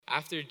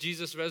After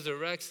Jesus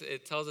resurrects,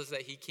 it tells us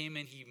that he came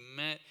and he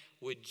met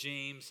with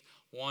James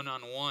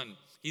one-on-one.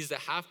 He's the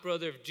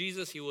half-brother of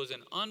Jesus. He was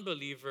an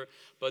unbeliever.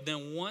 But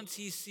then once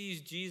he sees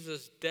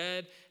Jesus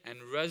dead and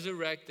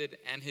resurrected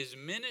and his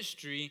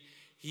ministry,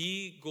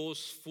 he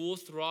goes full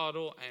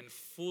throttle and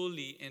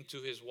fully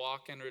into his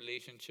walk and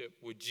relationship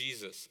with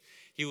Jesus.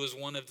 He was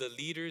one of the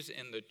leaders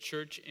in the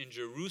church in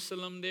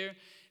Jerusalem there.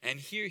 And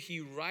here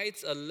he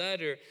writes a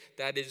letter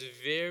that is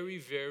very,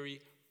 very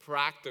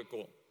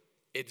practical.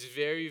 It's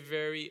very,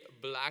 very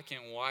black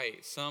and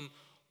white. Some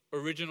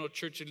original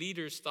church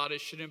leaders thought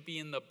it shouldn't be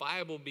in the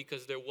Bible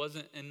because there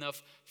wasn't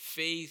enough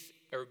faith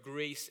or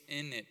grace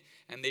in it.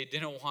 And they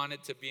didn't want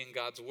it to be in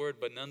God's word.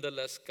 But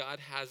nonetheless, God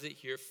has it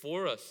here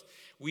for us.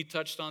 We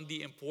touched on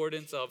the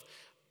importance of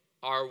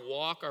our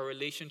walk, our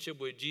relationship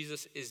with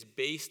Jesus is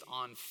based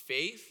on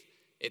faith.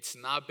 It's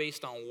not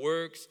based on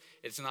works.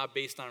 It's not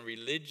based on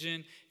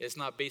religion. It's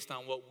not based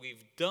on what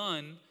we've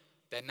done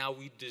that now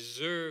we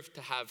deserve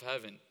to have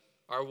heaven.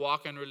 Our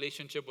walk and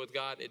relationship with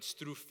God, it's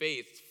through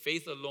faith.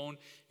 Faith alone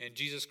in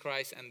Jesus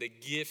Christ and the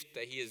gift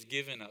that he has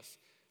given us.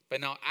 But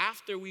now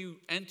after we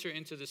enter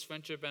into this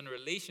friendship and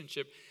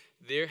relationship,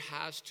 there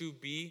has to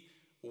be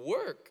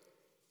work.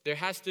 There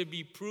has to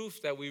be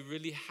proof that we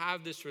really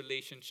have this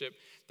relationship,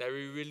 that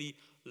we really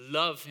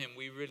love him,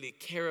 we really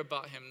care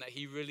about him, that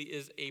he really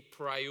is a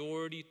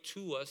priority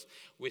to us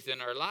within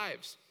our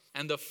lives.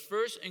 And the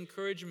first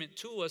encouragement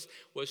to us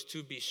was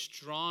to be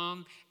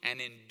strong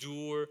and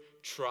endure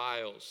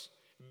trials.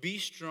 Be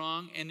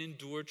strong and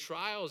endure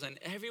trials. And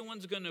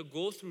everyone's going to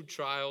go through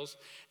trials,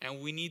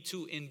 and we need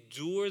to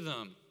endure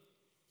them.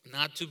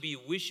 Not to be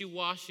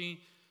wishy-washy,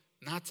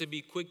 not to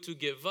be quick to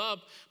give up,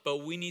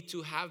 but we need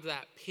to have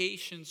that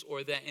patience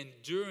or that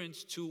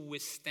endurance to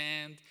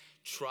withstand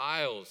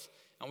trials.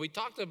 And we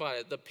talked about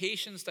it. The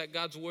patience that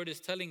God's word is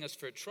telling us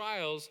for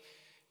trials,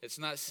 it's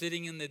not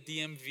sitting in the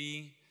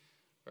DMV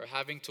or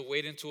having to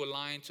wait into a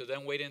line to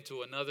then wait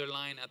into another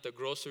line at the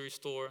grocery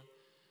store.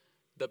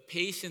 The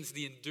patience,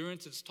 the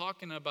endurance it's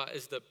talking about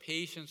is the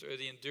patience or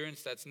the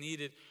endurance that's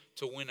needed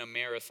to win a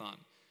marathon.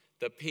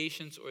 The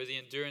patience or the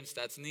endurance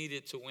that's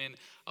needed to win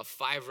a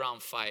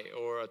 5-round fight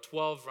or a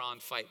 12-round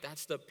fight.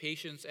 That's the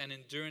patience and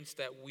endurance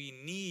that we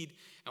need,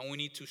 and we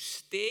need to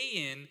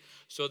stay in,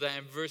 so that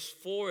in verse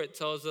 4 it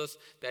tells us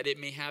that it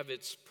may have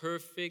its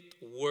perfect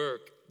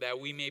work, that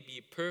we may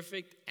be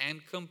perfect and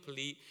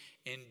complete,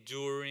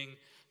 enduring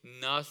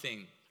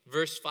nothing.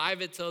 Verse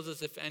 5, it tells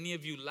us, if any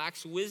of you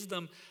lacks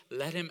wisdom,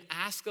 let him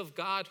ask of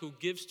God, who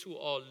gives to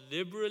all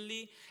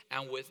liberally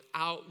and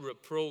without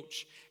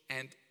reproach,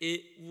 and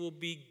it will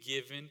be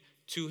given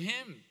to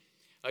him.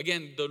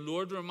 Again, the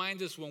Lord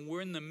reminds us when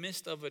we're in the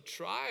midst of a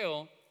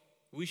trial,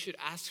 we should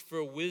ask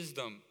for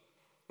wisdom.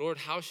 Lord,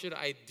 how should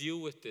I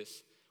deal with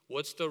this?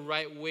 What's the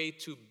right way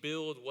to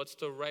build? What's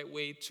the right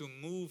way to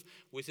move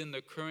within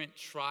the current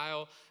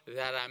trial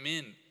that I'm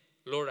in?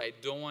 Lord, I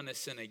don't want to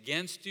sin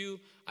against you.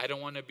 I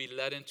don't want to be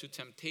led into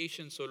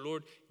temptation. So,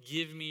 Lord,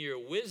 give me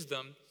your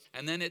wisdom.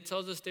 And then it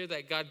tells us there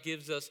that God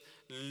gives us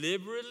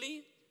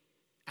liberally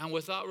and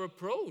without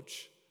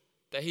reproach.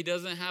 That he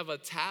doesn't have a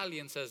tally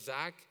and says,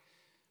 Zach,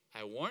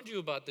 I warned you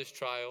about this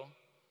trial.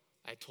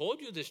 I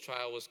told you this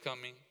trial was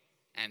coming.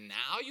 And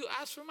now you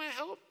ask for my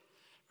help,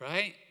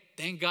 right?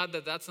 Thank God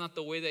that that's not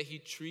the way that he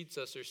treats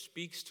us or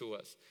speaks to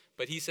us.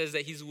 But he says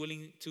that he's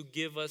willing to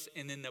give us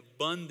in an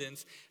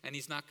abundance, and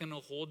he's not going to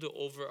hold it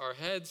over our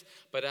heads.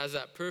 But as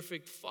that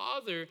perfect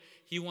Father,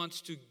 he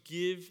wants to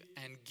give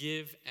and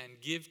give and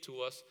give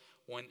to us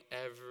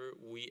whenever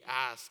we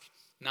ask.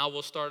 Now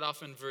we'll start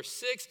off in verse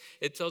 6.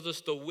 It tells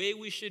us the way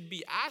we should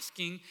be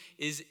asking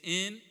is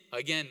in,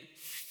 again,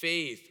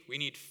 faith. We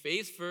need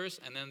faith first,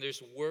 and then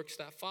there's works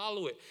that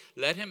follow it.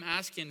 Let him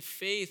ask in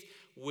faith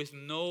with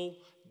no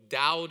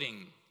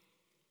doubting.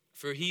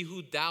 For he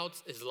who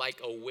doubts is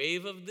like a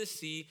wave of the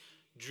sea,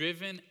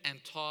 driven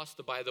and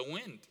tossed by the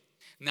wind.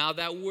 Now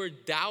that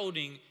word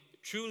doubting,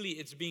 truly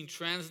it's being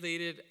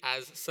translated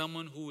as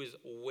someone who is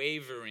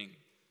wavering.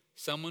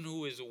 Someone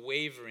who is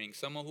wavering.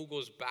 Someone who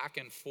goes back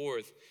and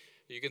forth.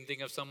 You can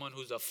think of someone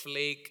who's a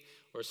flake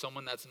or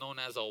someone that's known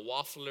as a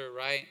waffler,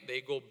 right?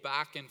 They go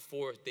back and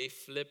forth. They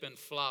flip and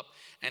flop.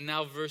 And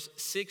now verse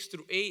 6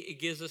 through 8, it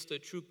gives us the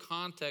true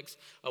context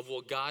of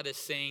what God is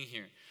saying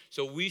here.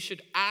 So we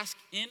should ask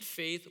in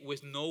faith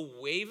with no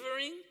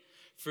wavering,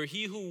 for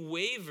he who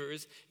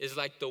wavers is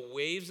like the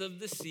waves of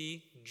the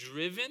sea,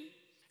 driven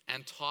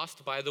and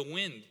tossed by the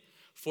wind.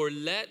 For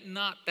let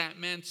not that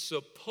man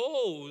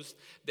suppose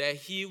that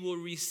he will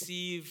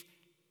receive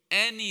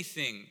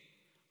anything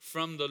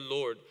from the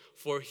Lord,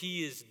 for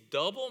he is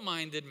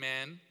double-minded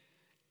man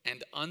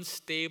and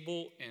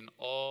unstable in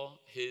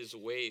all his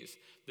ways.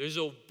 There's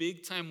a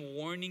big time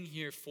warning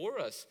here for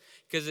us,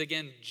 because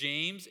again,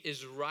 James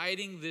is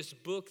writing this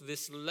book,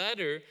 this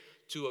letter,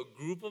 to a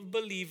group of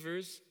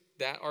believers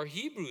that are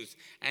Hebrews,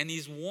 and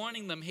he's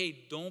warning them, hey,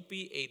 don't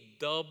be a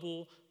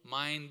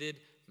double-minded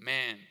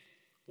man.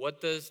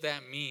 What does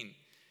that mean?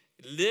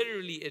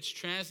 Literally, it's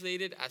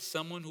translated as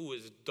someone who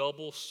is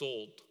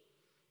double-souled.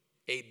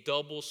 A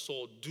double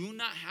soul. Do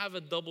not have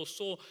a double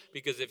soul,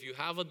 because if you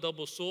have a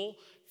double soul,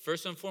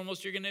 first and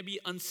foremost, you're going to be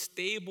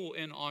unstable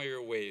in all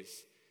your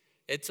ways.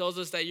 It tells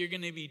us that you're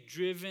going to be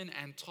driven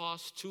and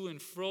tossed to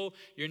and fro.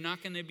 You're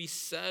not going to be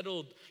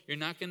settled. You're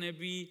not going to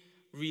be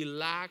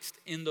relaxed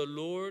in the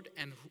Lord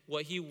and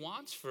what He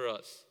wants for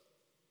us.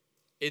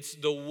 It's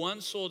the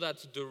one soul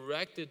that's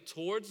directed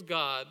towards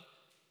God,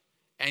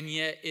 and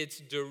yet it's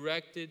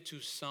directed to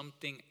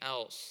something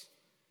else.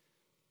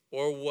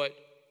 Or what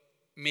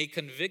may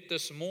convict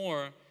us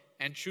more,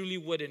 and truly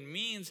what it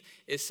means,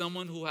 is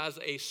someone who has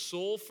a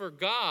soul for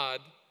God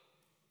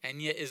and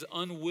yet is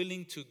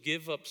unwilling to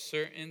give up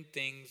certain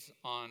things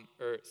on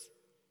earth.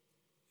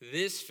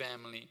 This,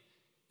 family,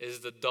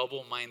 is the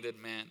double-minded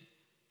man.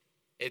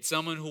 It's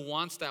someone who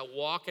wants that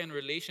walk and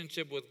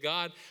relationship with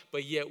God,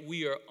 but yet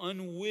we are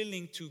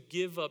unwilling to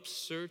give up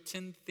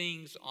certain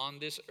things on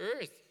this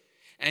earth.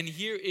 And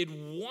here it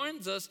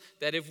warns us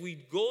that if we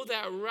go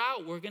that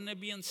route, we're going to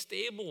be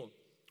unstable.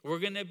 We're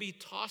going to be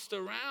tossed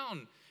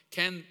around.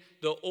 Can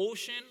the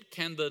ocean,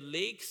 can the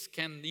lakes,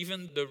 can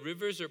even the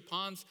rivers or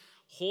ponds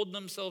hold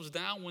themselves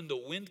down when the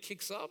wind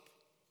kicks up?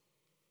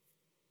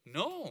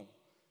 No.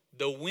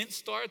 The wind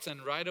starts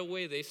and right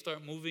away they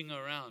start moving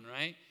around,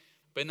 right?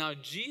 But now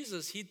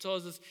Jesus, He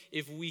tells us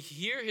if we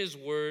hear His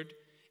word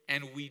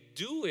and we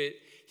do it,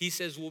 He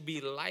says we'll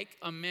be like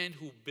a man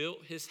who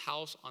built his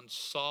house on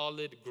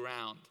solid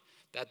ground.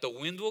 That the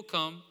wind will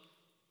come,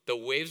 the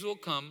waves will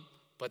come,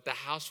 but the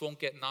house won't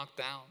get knocked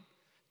down.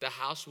 The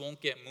house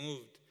won't get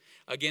moved.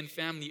 Again,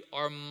 family,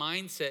 our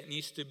mindset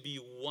needs to be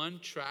one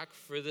track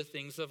for the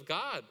things of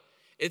God.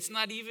 It's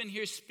not even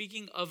here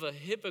speaking of a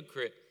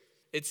hypocrite.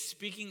 It's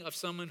speaking of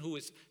someone who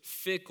is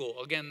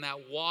fickle. Again,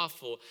 that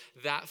waffle,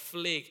 that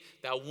flake,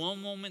 that one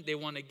moment they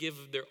want to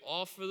give their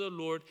all for the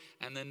Lord,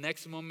 and the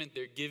next moment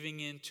they're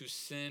giving in to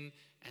sin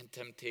and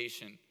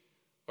temptation.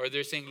 Or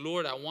they're saying,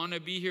 Lord, I want to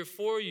be here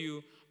for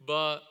you,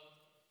 but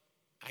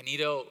I need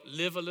to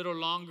live a little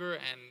longer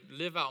and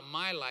live out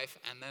my life,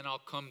 and then I'll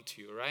come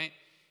to you, right?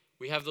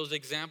 We have those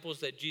examples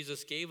that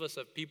Jesus gave us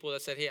of people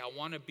that said, hey, I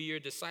want to be your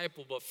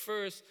disciple, but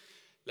first,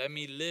 let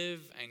me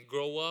live and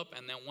grow up,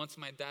 and then once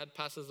my dad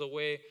passes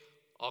away,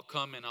 I'll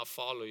come and I'll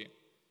follow you.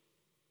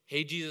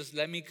 Hey, Jesus,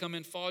 let me come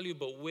and follow you,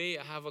 but wait,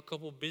 I have a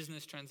couple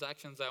business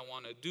transactions I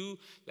want to do.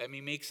 Let me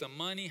make some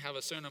money, have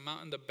a certain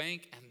amount in the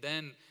bank, and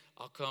then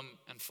I'll come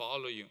and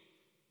follow you.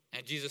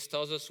 And Jesus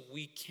tells us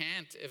we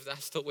can't if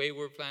that's the way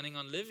we're planning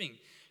on living.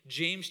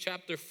 James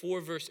chapter 4,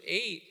 verse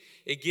 8,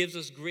 it gives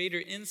us greater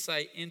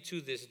insight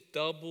into this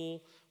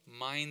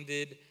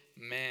double-minded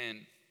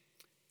man.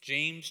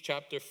 James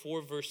chapter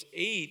 4, verse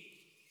 8.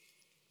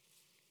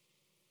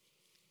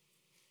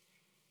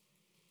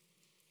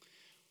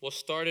 We'll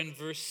start in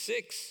verse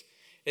 6.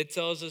 It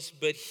tells us,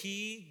 but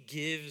He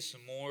gives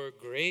more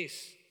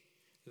grace.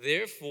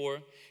 Therefore,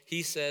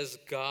 He says,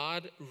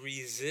 God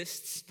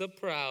resists the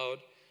proud,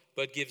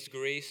 but gives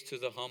grace to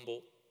the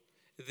humble.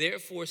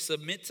 Therefore,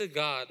 submit to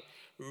God.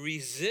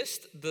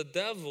 Resist the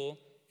devil,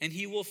 and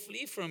he will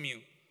flee from you.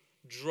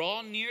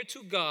 Draw near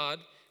to God,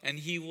 and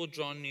He will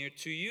draw near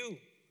to you.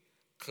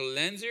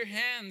 Cleanse your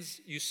hands,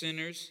 you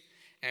sinners,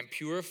 and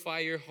purify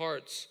your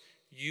hearts,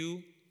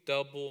 you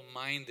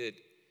double-minded.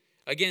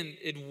 Again,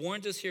 it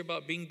warns us here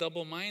about being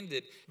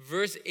double-minded.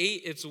 Verse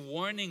 8, it's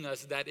warning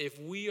us that if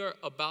we are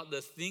about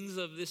the things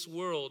of this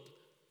world,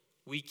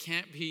 we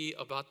can't be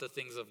about the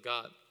things of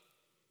God.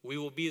 We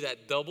will be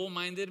that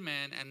double-minded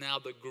man. And now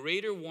the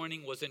greater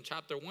warning was in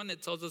chapter 1.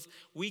 It tells us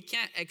we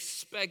can't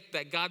expect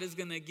that God is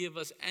going to give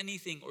us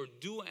anything or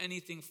do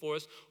anything for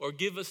us or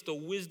give us the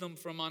wisdom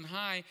from on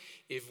high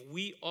if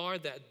we are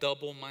that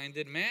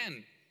double-minded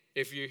man.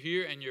 If you're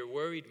here and you're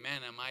worried,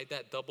 man, am I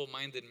that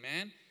double-minded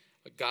man?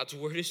 God's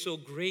word is so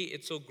great.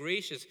 It's so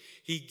gracious.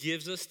 He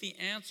gives us the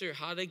answer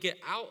how to get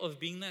out of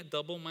being that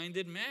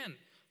double-minded man.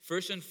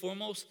 First and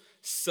foremost,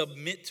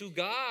 submit to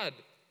God.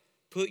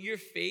 Put your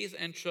faith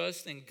and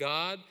trust in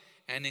God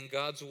and in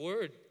God's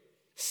word.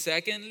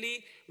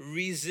 Secondly,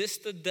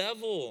 resist the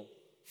devil.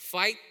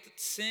 Fight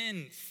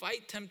sin,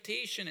 fight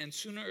temptation, and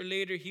sooner or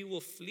later he will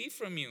flee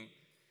from you.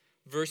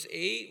 Verse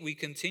 8, we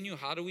continue.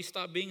 How do we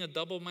stop being a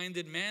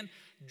double-minded man?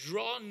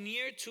 Draw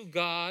near to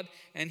God,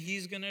 and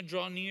He's going to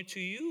draw near to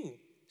you.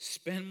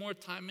 Spend more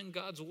time in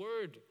God's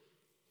word.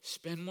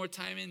 Spend more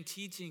time in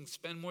teaching.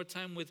 Spend more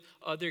time with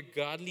other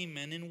godly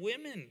men and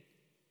women.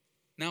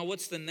 Now,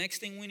 what's the next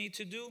thing we need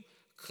to do?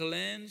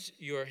 Cleanse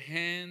your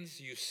hands,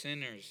 you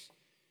sinners.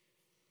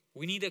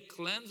 We need to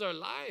cleanse our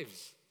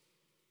lives.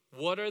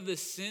 What are the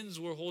sins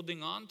we're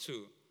holding on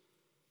to?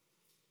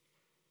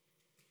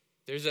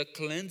 There's a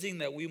cleansing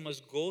that we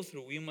must go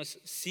through. We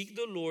must seek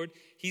the Lord.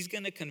 He's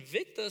going to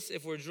convict us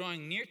if we're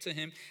drawing near to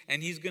Him,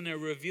 and He's going to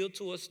reveal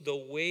to us the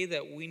way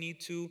that we need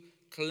to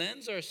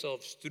cleanse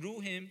ourselves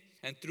through Him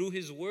and through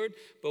His word,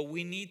 but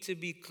we need to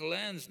be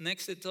cleansed.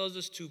 Next, it tells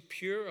us to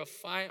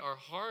purify our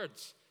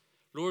hearts.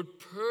 Lord,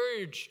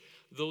 purge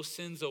those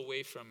sins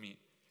away from me.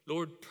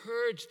 Lord,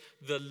 purge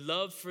the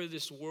love for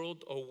this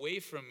world away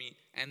from me,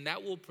 and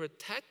that will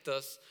protect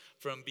us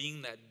from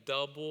being that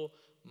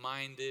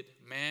double-minded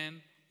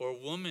man or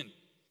woman.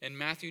 In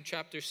Matthew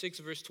chapter 6,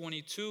 verse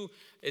 22,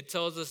 it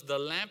tells us the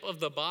lamp of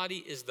the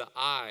body is the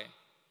eye.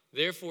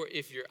 Therefore,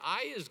 if your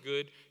eye is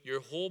good,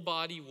 your whole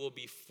body will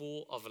be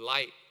full of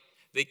light.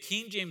 The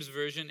King James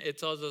Version, it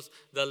tells us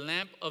the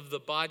lamp of the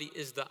body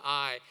is the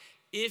eye.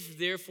 If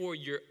therefore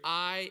your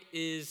eye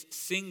is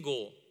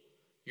single,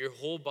 your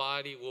whole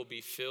body will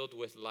be filled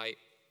with light.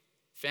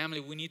 Family,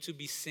 we need to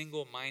be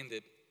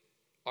single-minded.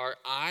 Our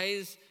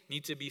eyes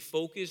need to be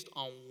focused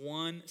on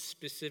one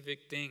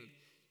specific thing.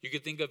 You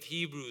could think of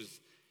Hebrews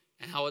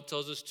and how it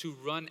tells us to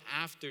run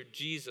after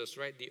Jesus,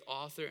 right? The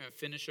author and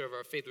finisher of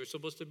our faith. We're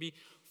supposed to be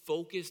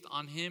focused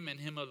on him and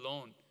him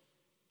alone,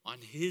 on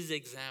his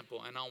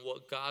example and on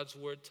what God's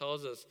word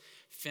tells us.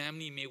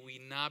 Family, may we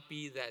not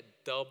be that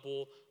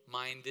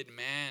double-minded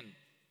man.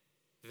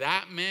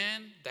 That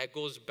man that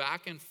goes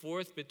back and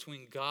forth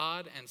between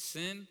God and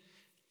sin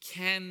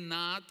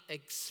cannot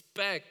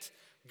expect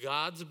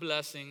God's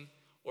blessing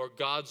or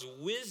God's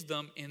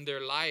wisdom in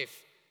their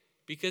life,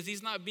 because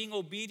he's not being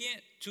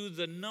obedient to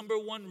the number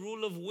one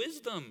rule of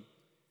wisdom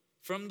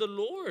from the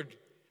Lord,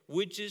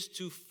 which is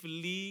to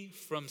flee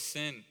from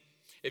sin.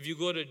 If you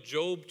go to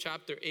Job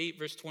chapter 8,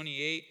 verse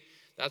 28,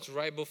 that's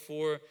right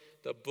before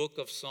the book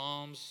of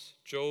Psalms.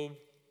 Job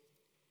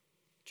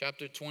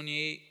chapter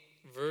 28,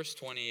 verse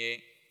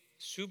 28.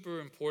 Super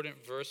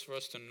important verse for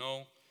us to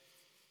know.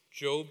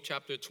 Job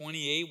chapter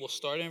 28, we'll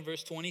start in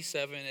verse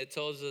 27. It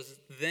tells us,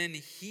 then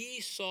he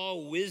saw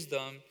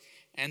wisdom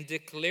and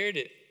declared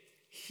it.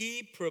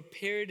 He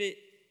prepared it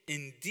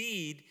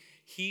indeed.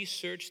 He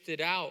searched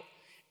it out.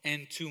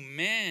 And to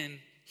man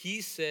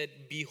he said,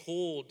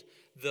 behold,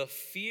 the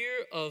fear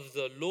of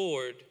the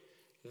Lord,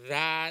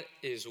 that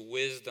is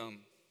wisdom.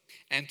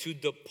 And to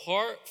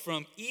depart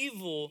from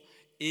evil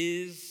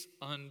is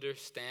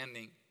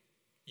understanding.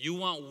 You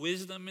want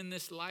wisdom in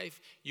this life?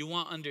 You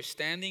want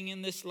understanding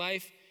in this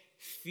life?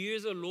 Fear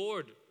the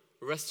Lord.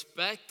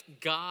 Respect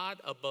God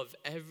above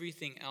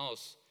everything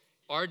else.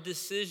 Our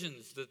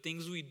decisions, the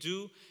things we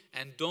do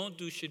and don't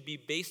do, should be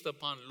based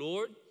upon,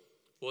 Lord,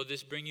 will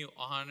this bring you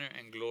honor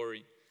and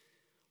glory?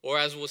 Or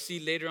as we'll see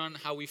later on,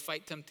 how we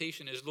fight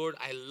temptation is, Lord,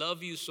 I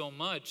love you so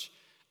much,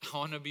 I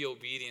want to be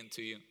obedient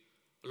to you.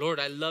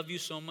 Lord, I love you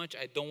so much,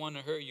 I don't want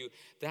to hurt you.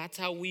 That's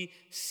how we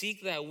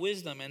seek that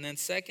wisdom. And then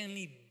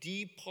secondly,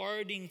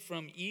 departing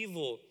from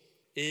evil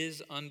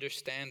is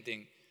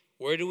understanding.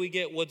 Where do we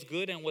get what's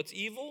good and what's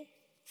evil?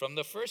 From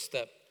the first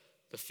step,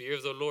 the fear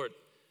of the Lord.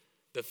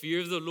 The fear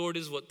of the Lord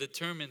is what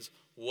determines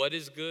what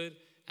is good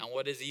and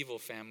what is evil,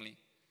 family.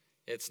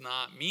 It's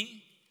not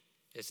me.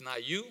 It's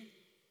not you.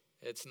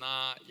 It's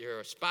not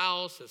your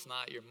spouse. It's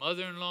not your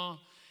mother-in-law.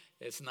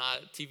 It's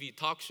not TV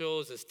talk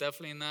shows. It's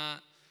definitely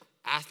not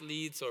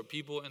athletes or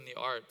people in the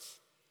arts.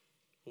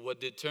 What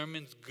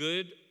determines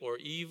good or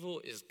evil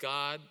is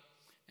God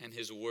and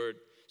his word.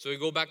 So we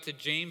go back to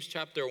James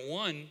chapter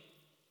 1.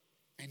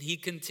 And he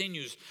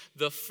continues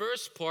the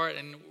first part,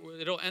 and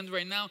it'll end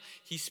right now.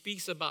 He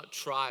speaks about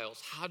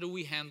trials. How do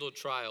we handle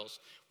trials?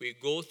 We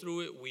go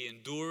through it, we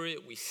endure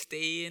it, we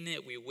stay in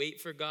it, we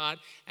wait for God,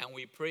 and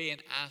we pray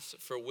and ask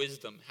for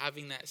wisdom,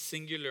 having that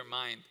singular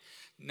mind.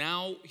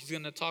 Now he's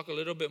going to talk a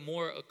little bit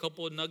more, a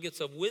couple of nuggets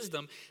of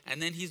wisdom,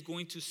 and then he's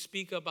going to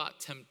speak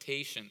about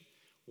temptation.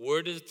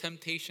 Where does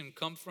temptation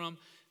come from?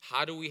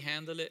 How do we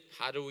handle it?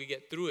 How do we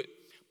get through it?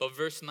 But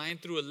verse 9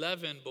 through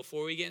 11,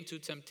 before we get into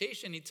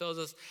temptation, he tells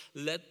us,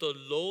 let the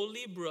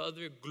lowly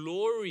brother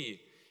glory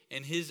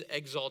in his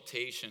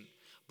exaltation,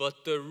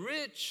 but the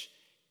rich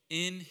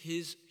in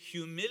his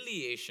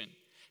humiliation,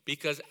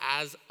 because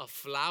as a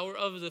flower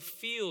of the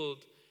field,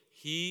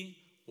 he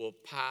will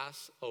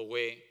pass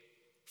away.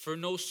 For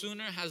no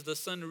sooner has the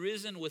sun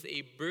risen with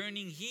a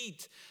burning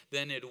heat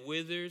than it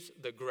withers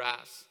the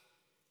grass.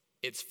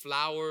 Its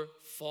flower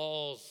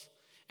falls,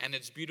 and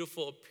its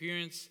beautiful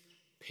appearance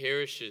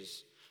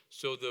perishes.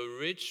 So the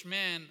rich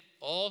man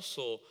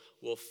also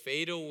will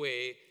fade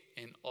away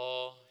in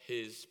all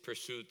his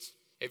pursuits.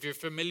 If you're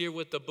familiar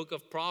with the book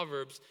of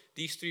Proverbs,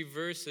 these three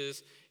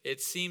verses, it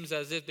seems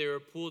as if they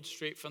were pulled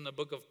straight from the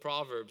book of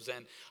Proverbs.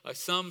 And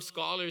some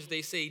scholars,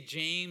 they say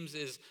James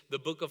is the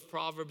book of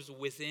Proverbs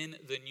within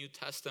the New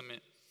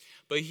Testament.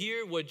 But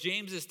here, what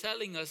James is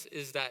telling us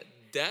is that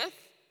death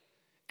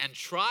and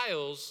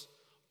trials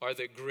are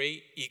the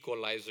great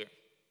equalizer.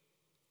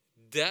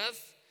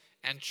 Death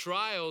and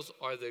trials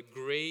are the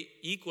great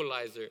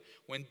equalizer.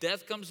 When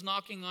death comes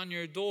knocking on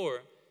your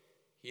door,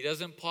 he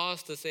doesn't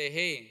pause to say,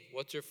 hey,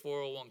 what's your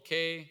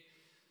 401k?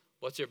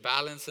 What's your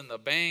balance in the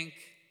bank?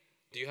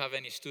 Do you have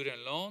any student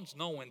loans?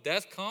 No, when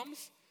death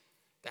comes,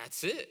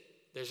 that's it.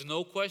 There's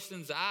no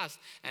questions asked.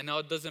 And now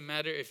it doesn't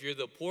matter if you're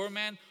the poor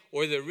man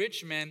or the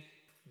rich man,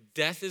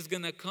 death is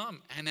going to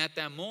come. And at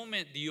that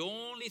moment, the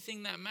only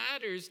thing that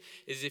matters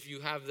is if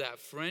you have that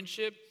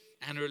friendship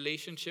and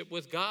relationship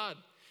with God.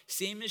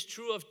 Same is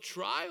true of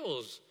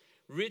trials.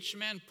 Rich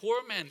man,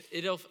 poor man,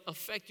 it'll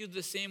affect you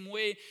the same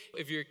way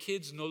if your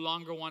kids no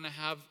longer want to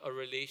have a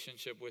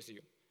relationship with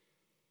you.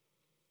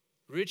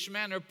 Rich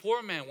man or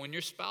poor man, when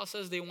your spouse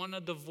says they want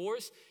a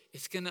divorce,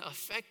 it's going to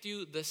affect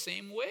you the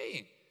same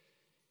way.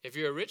 If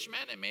you're a rich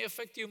man, it may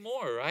affect you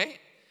more, right?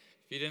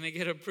 If you didn't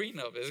get a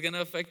prenup, it's going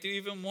to affect you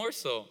even more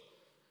so.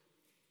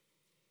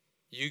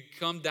 You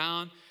come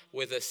down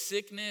with a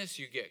sickness,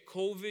 you get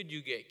COVID,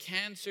 you get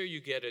cancer,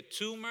 you get a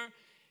tumor,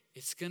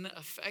 it's going to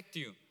affect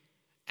you.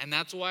 And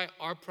that's why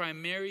our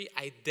primary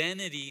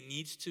identity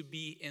needs to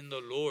be in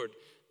the Lord,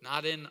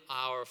 not in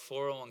our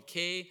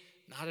 401k,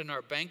 not in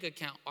our bank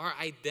account. Our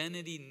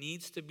identity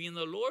needs to be in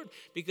the Lord,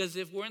 because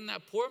if we're in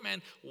that poor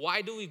man,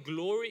 why do we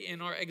glory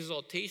in our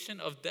exaltation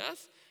of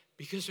death?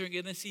 Because we're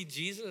going to see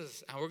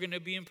Jesus and we're going to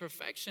be in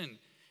perfection.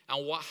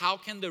 And how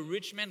can the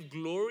rich man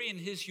glory in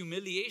his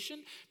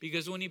humiliation?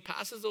 Because when he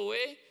passes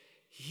away,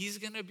 he's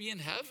going to be in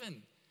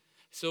heaven.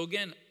 So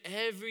again,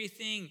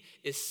 everything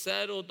is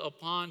settled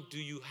upon, do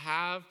you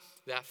have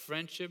that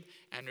friendship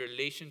and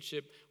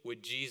relationship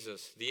with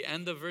Jesus? The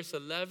end of verse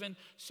 11,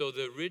 so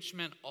the rich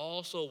man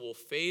also will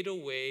fade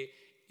away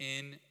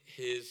in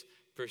his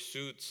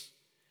pursuits.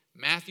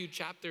 Matthew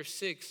chapter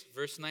 6,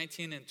 verse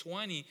 19 and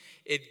 20,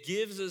 it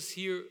gives us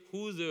here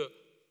who the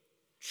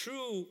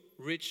true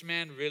rich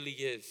man really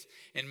is.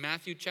 In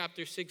Matthew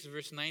chapter 6,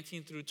 verse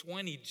 19 through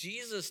 20,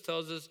 Jesus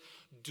tells us,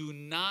 do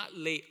not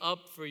lay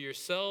up for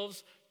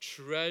yourselves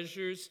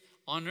treasures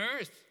on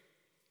earth,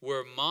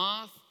 where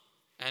moth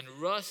and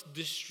rust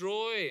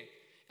destroy,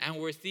 and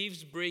where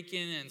thieves break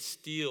in and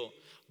steal.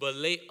 But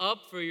lay up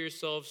for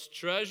yourselves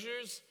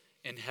treasures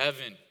in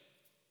heaven,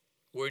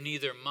 where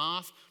neither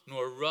moth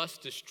nor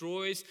rust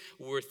destroys,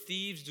 where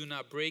thieves do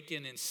not break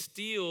in and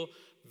steal.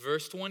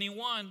 Verse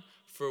 21,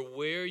 for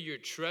where your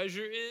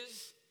treasure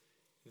is,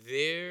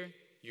 there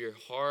your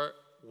heart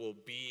will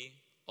be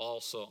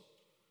also.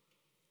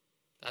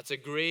 That's a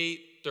great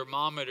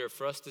thermometer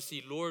for us to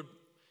see, Lord,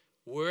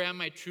 where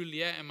am I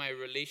truly at in my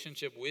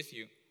relationship with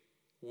you?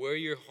 Where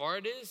your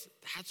heart is,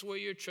 that's where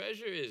your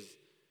treasure is.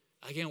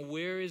 Again,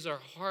 where is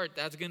our heart?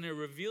 That's going to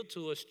reveal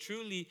to us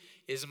truly,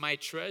 is my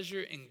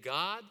treasure in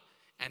God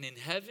and in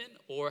heaven,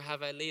 or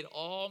have I laid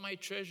all my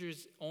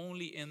treasures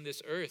only in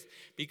this earth?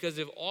 Because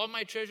if all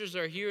my treasures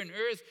are here in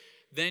earth,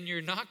 then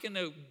you're not going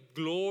to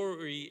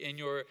glory in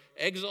your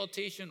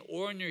exaltation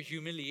or in your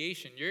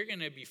humiliation. You're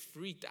going to be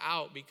freaked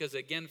out because,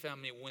 again,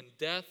 family, when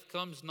death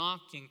comes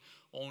knocking,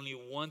 only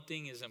one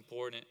thing is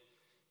important,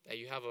 that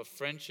you have a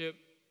friendship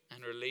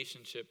and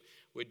relationship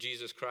with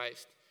Jesus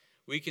Christ.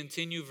 We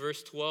continue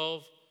verse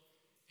 12.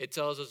 It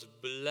tells us,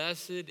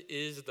 blessed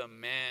is the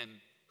man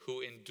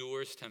who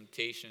endures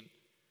temptation.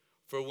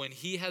 For when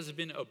he has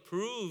been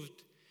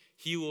approved,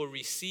 he will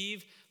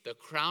receive the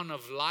crown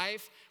of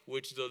life,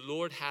 which the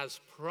Lord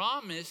has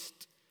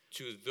promised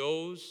to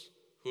those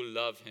who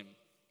love him.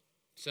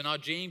 So now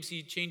James,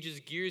 he changes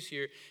gears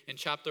here in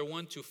chapter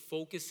 1 to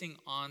focusing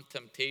on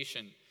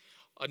temptation.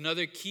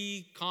 Another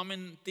key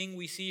common thing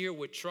we see here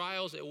with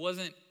trials, it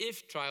wasn't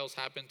if trials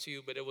happen to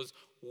you, but it was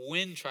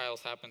when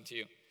trials happen to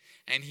you.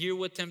 And here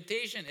with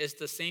temptation, it's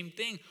the same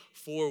thing.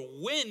 For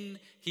when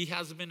he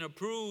has been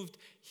approved,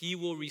 he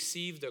will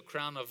receive the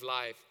crown of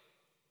life.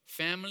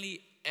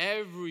 Family,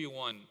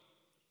 everyone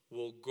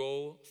will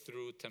go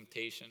through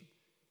temptation.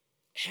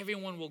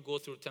 Everyone will go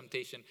through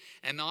temptation.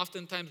 And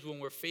oftentimes when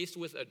we're faced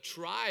with a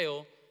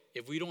trial,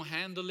 if we don't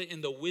handle it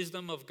in the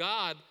wisdom of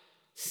God,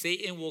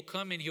 Satan will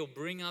come and he'll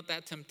bring out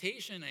that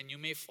temptation and you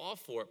may fall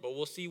for it. But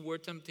we'll see where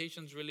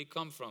temptations really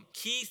come from.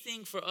 Key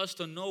thing for us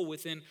to know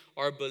within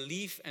our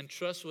belief and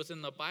trust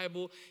within the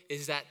Bible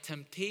is that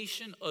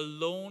temptation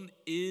alone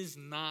is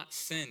not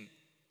sin.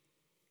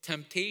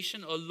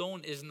 Temptation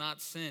alone is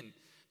not sin.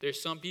 There's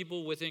some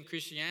people within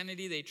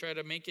Christianity, they try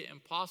to make it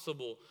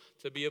impossible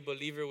to be a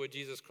believer with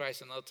Jesus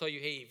Christ. And they'll tell you,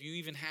 hey, if you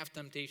even have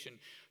temptation,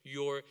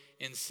 you're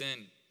in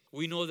sin.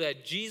 We know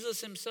that Jesus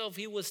himself,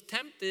 he was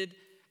tempted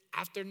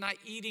after not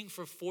eating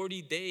for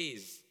 40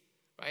 days,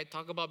 right?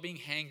 Talk about being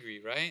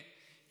hangry, right?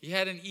 He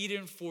hadn't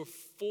eaten for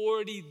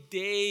 40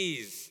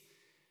 days.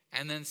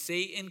 And then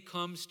Satan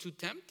comes to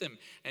tempt him.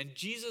 And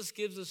Jesus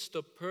gives us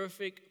the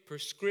perfect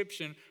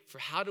prescription for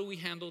how do we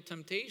handle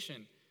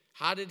temptation.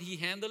 How did he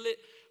handle it?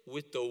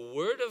 With the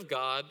word of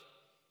God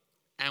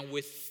and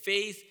with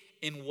faith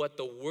in what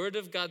the word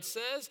of God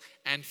says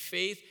and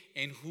faith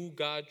in who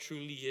God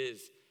truly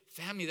is.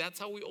 Family, that's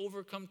how we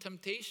overcome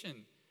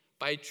temptation.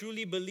 By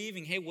truly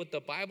believing, hey, what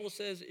the Bible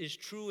says is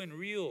true and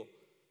real.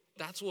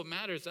 That's what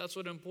matters. That's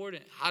what's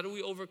important. How do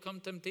we overcome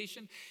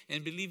temptation?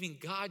 And believing,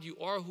 God, you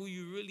are who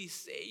you really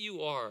say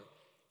you are.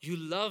 You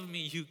love me.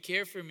 You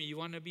care for me. You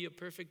want to be a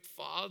perfect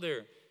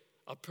father,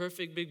 a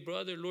perfect big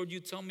brother. Lord, you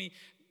tell me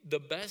the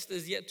best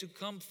is yet to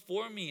come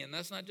for me. And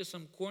that's not just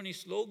some corny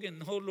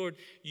slogan. No, Lord,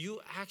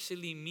 you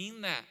actually mean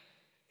that.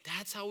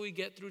 That's how we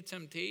get through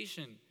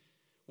temptation.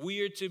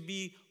 We are to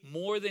be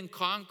more than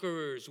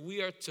conquerors.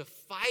 We are to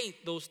fight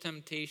those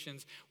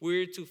temptations.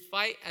 We are to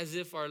fight as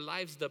if our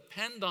lives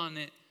depend on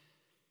it.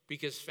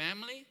 Because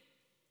family,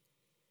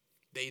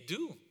 they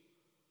do.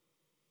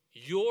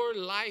 Your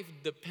life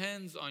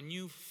depends on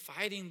you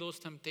fighting those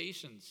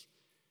temptations.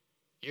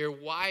 Your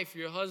wife,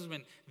 your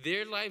husband,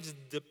 their lives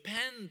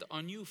depend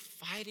on you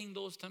fighting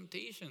those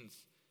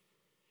temptations.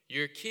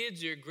 Your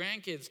kids, your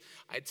grandkids.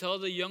 I tell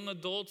the young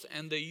adults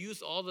and the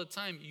youth all the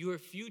time, your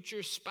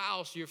future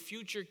spouse, your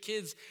future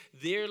kids,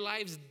 their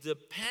lives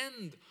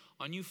depend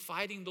on you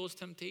fighting those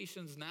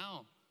temptations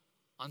now.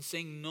 On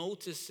saying no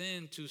to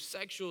sin, to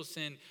sexual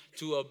sin,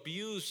 to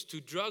abuse, to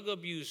drug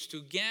abuse,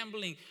 to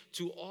gambling,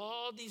 to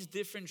all these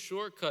different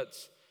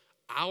shortcuts.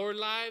 Our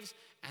lives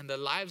and the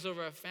lives of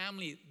our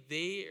family,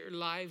 their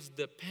lives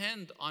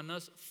depend on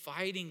us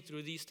fighting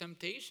through these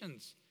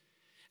temptations.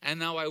 And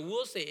now I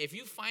will say, if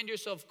you find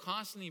yourself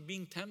constantly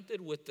being tempted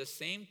with the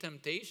same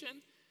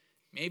temptation,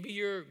 maybe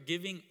you're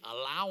giving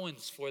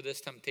allowance for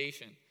this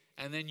temptation,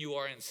 and then you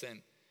are in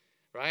sin,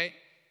 right?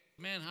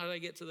 Man, how did I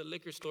get to the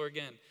liquor store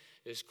again?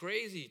 It's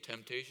crazy.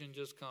 Temptation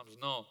just comes.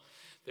 No.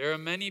 There are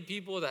many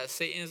people that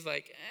Satan's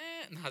like,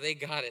 no, they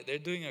got it. They're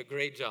doing a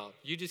great job.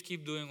 You just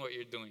keep doing what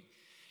you're doing.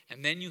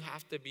 And then you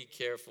have to be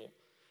careful.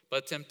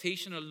 But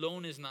temptation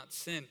alone is not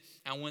sin.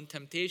 And when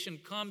temptation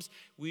comes,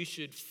 we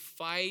should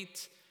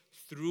fight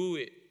through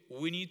it.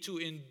 We need to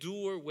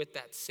endure with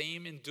that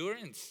same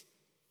endurance,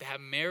 that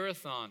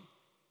marathon,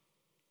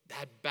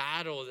 that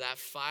battle, that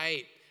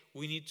fight.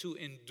 We need to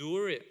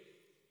endure it.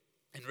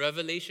 In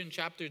Revelation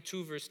chapter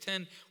 2, verse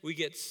 10, we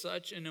get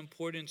such an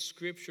important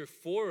scripture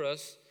for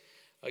us.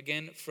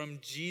 Again, from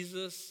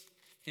Jesus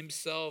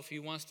himself. He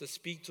wants to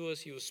speak to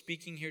us. He was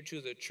speaking here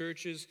to the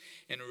churches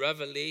in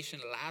Revelation,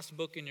 last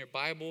book in your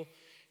Bible,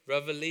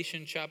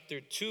 Revelation chapter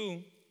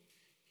 2.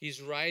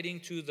 He's writing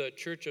to the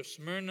church of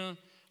Smyrna,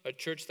 a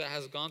church that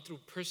has gone through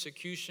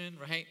persecution,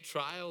 right?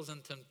 Trials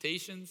and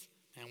temptations.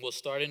 And we'll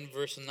start in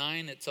verse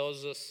 9. It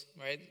tells us,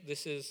 right?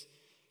 This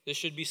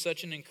should be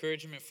such an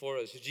encouragement for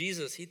us.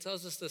 Jesus, he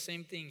tells us the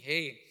same thing.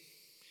 Hey,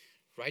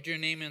 write your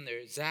name in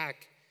there.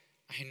 Zach,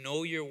 I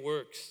know your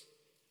works.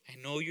 I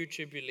know your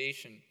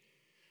tribulation,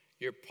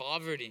 your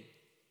poverty.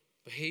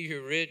 But hey,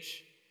 you're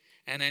rich.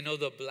 And I know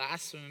the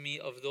blasphemy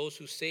of those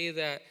who say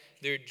that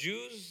they're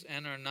Jews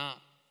and are not,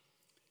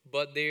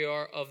 but they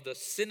are of the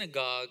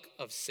synagogue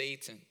of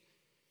Satan.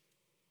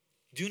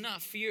 Do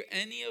not fear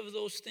any of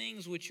those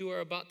things which you are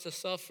about to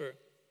suffer.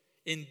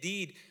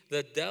 Indeed,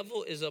 the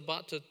devil is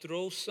about to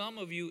throw some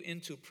of you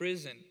into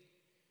prison,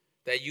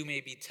 that you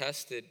may be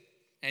tested,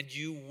 and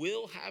you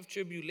will have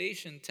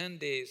tribulation 10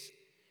 days.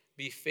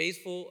 Be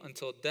faithful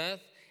until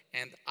death,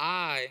 and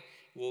I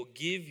will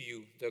give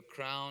you the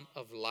crown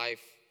of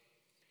life.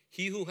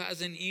 He who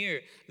has an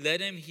ear,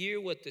 let him hear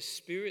what the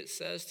Spirit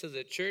says to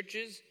the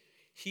churches.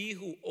 He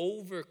who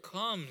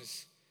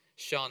overcomes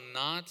shall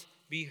not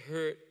be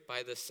hurt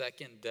by the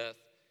second death.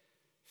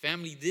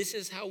 Family, this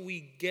is how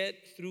we get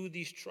through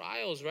these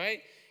trials, right?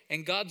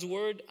 And God's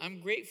word,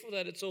 I'm grateful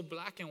that it's so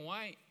black and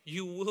white.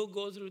 You will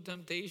go through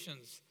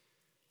temptations.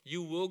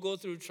 You will go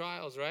through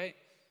trials, right?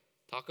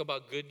 Talk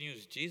about good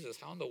news. Jesus,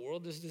 how in the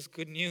world is this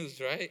good news,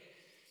 right?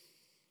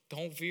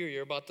 Don't fear.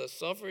 You're about to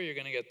suffer. You're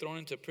going to get thrown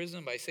into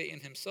prison by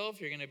Satan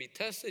himself. You're going to be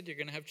tested. You're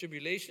going to have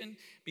tribulation.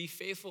 Be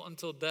faithful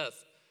until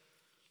death.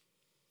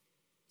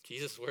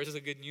 Jesus, where's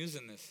the good news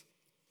in this?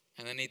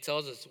 And then he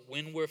tells us,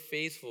 when we're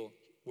faithful,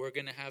 we're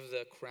going to have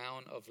the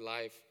crown of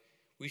life.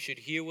 We should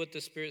hear what the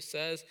Spirit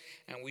says,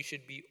 and we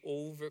should be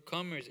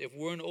overcomers. If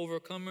we're an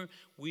overcomer,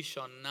 we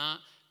shall not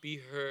be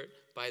hurt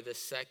by the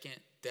second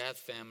death,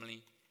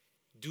 family.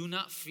 Do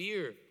not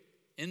fear.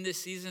 In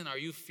this season, are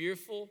you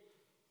fearful?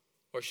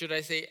 Or should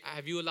I say,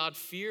 have you allowed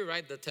fear,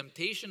 right? The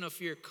temptation of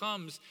fear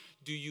comes.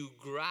 Do you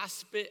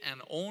grasp it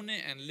and own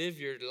it and live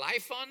your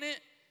life on it?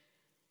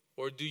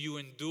 Or do you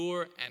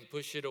endure and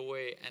push it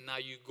away? And now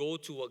you go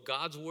to what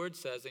God's word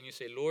says and you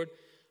say, Lord,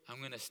 I'm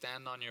going to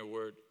stand on your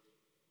word.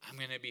 I'm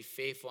going to be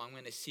faithful. I'm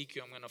going to seek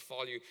you. I'm going to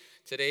follow you.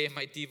 Today in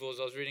my devos,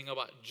 I was reading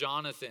about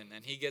Jonathan,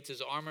 and he gets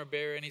his armor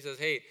bearer and he says,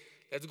 hey,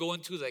 let's go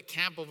into the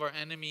camp of our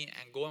enemy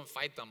and go and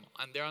fight them.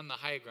 And they're on the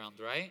high ground,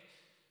 right?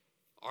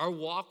 Our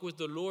walk with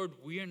the Lord,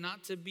 we are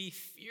not to be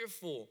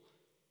fearful.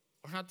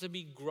 We're not to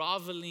be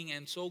groveling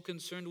and so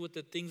concerned with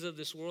the things of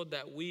this world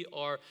that we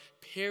are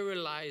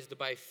paralyzed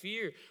by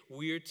fear.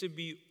 We are to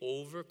be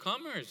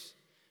overcomers.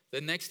 The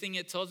next thing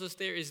it tells us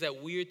there is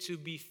that we are to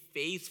be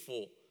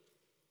faithful.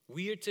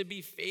 We are to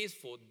be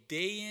faithful.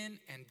 Day in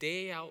and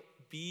day out,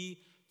 be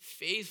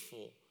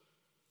faithful.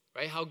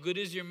 Right? How good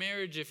is your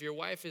marriage if your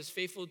wife is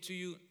faithful to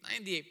you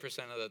 98%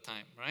 of the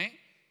time, right?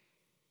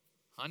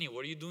 Honey,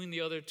 what are you doing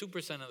the other 2%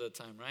 of the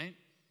time, right?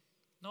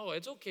 No,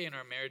 it's okay in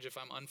our marriage if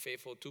I'm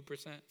unfaithful 2%,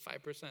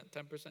 5%,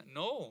 10%.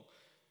 No,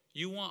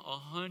 you want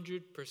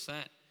 100%.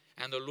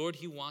 And the Lord,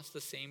 he wants the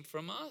same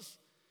from us.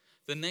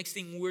 The next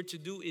thing we're to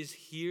do is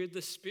hear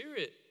the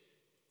Spirit.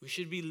 We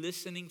should be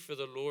listening for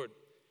the Lord,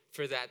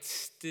 for that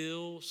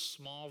still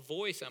small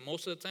voice. And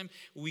most of the time,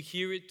 we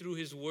hear it through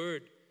his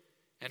word.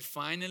 And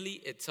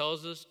finally, it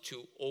tells us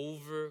to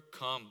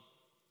overcome.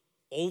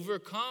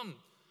 Overcome.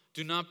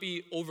 Do not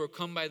be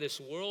overcome by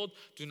this world.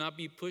 Do not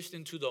be pushed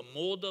into the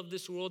mold of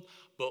this world,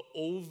 but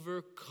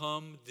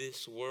overcome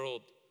this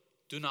world.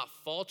 Do not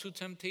fall to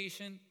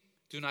temptation.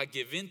 Do not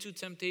give in to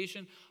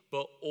temptation,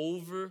 but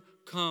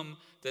overcome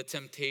the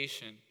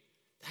temptation.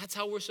 That's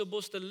how we're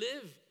supposed to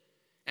live.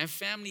 And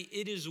family,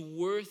 it is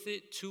worth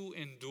it to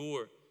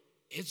endure.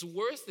 It's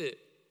worth it.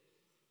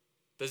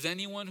 Does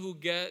anyone who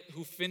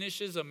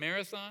finishes a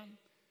marathon,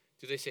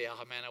 do they say,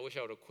 oh man, I wish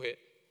I would have quit.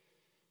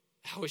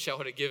 I wish I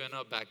would have given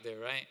up back there,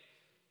 right?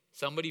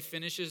 Somebody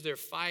finishes their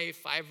five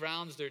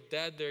rounds, they're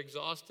dead, they're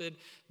exhausted,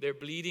 they're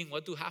bleeding.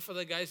 What do half of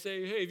the guys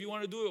say? Hey, if you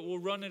want to do it, we'll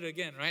run it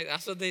again, right?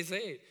 That's what they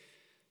say.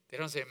 They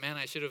don't say, man,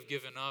 I should have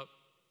given up.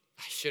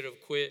 I should have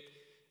quit.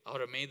 I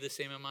would have made the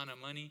same amount of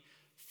money.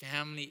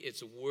 Family,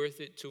 it's worth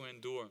it to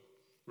endure.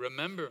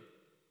 Remember,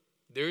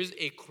 there's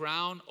a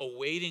crown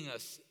awaiting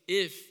us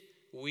if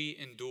we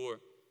endure.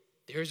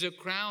 There's a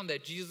crown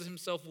that Jesus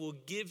himself will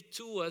give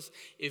to us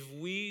if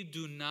we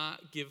do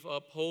not give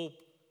up hope.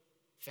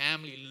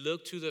 Family,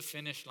 look to the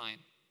finish line.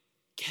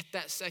 Get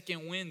that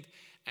second wind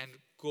and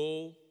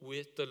go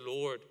with the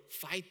Lord.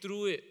 Fight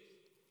through it.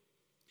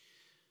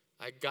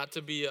 I got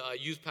to be a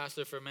youth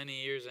pastor for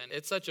many years, and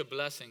it's such a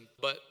blessing.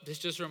 But this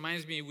just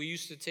reminds me, we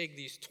used to take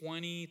these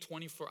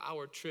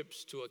 24-hour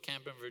trips to a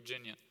camp in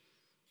Virginia.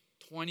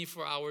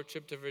 24-hour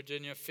trip to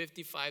Virginia,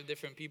 55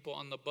 different people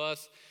on the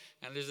bus.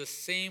 And there's the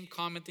same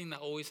common thing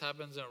that always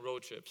happens in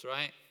road trips,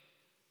 right?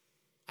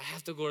 I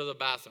have to go to the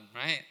bathroom,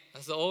 right?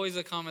 That's always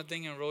a common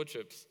thing in road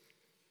trips.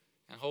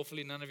 And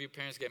hopefully none of you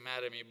parents get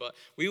mad at me. But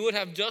we would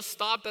have just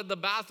stopped at the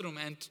bathroom,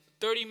 and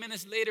 30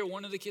 minutes later,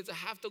 one of the kids, I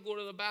have to go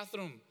to the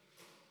bathroom.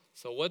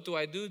 So what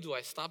do? Do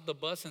I stop the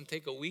bus and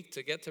take a week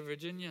to get to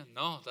Virginia?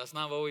 No, that's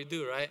not what we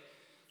do, right?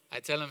 I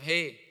tell them,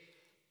 hey,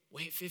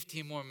 wait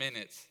 15 more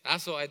minutes.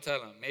 That's what I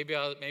tell them. Maybe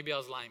I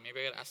was lying.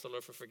 Maybe I got to ask the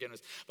Lord for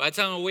forgiveness. But I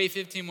tell them, wait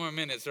 15 more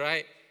minutes,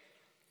 right?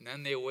 And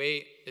then they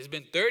wait. It's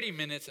been 30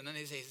 minutes, and then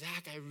they say,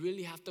 Zach, I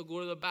really have to go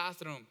to the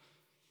bathroom.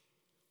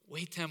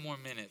 Wait 10 more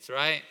minutes,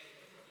 right?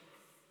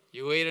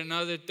 You wait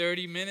another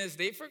 30 minutes.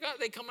 They forgot.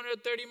 They come another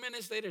 30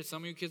 minutes later.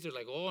 Some of you kids are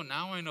like, oh,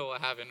 now I know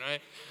what happened, right?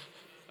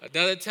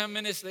 Another 10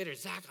 minutes later,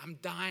 Zach, I'm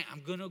dying.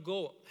 I'm going to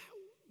go.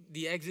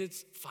 The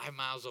exit's 5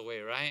 miles away,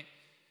 right?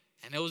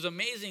 And it was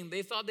amazing.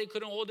 They thought they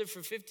couldn't hold it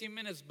for 15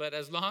 minutes. But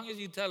as long as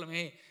you tell them,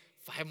 hey,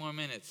 5 more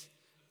minutes,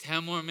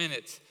 10 more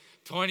minutes,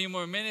 20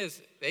 more minutes,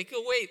 they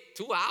could wait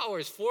 2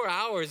 hours, 4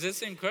 hours.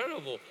 It's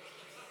incredible.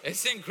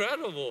 It's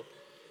incredible.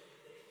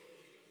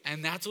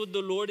 And that's what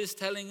the Lord is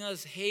telling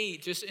us. Hey,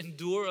 just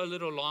endure a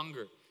little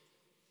longer.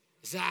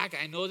 Zach,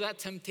 I know that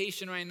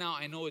temptation right now.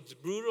 I know it's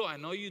brutal. I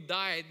know you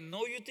die. I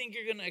know you think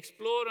you're going to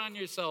explode on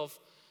yourself.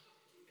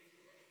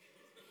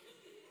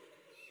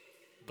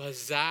 But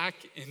Zach,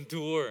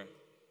 endure.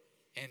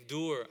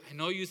 Endure. I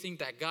know you think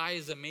that guy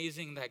is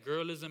amazing. That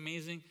girl is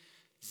amazing.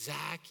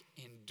 Zach,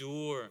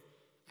 endure.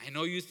 I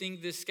know you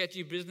think this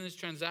sketchy business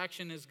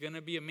transaction is going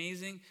to be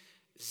amazing.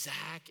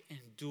 Zach,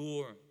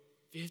 endure.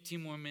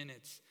 15 more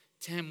minutes.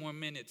 10 more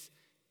minutes.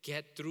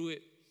 Get through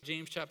it.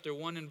 James chapter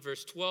 1 and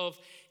verse 12,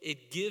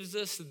 it gives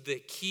us the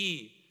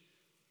key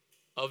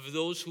of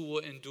those who will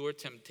endure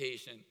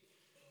temptation.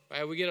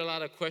 Right? We get a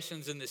lot of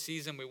questions in the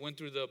season. We went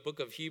through the book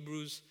of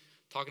Hebrews,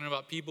 talking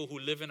about people who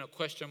live in a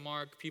question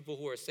mark, people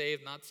who are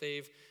saved, not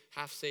saved,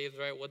 half saved,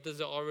 right? What does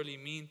it all really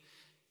mean?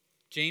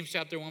 James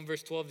chapter 1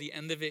 verse 12, the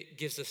end of it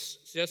gives us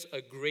just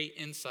a great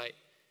insight.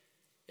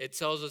 It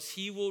tells us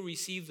he will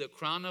receive the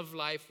crown of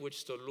life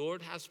which the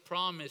Lord has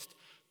promised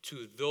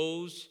to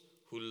those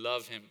who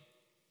love him.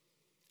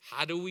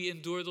 How do we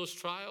endure those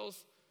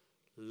trials?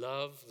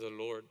 Love the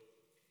Lord.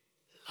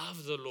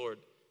 Love the Lord.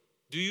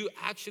 Do you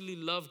actually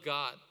love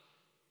God?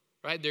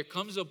 Right? There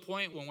comes a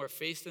point when we're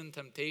faced in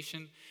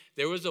temptation.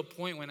 There was a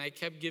point when I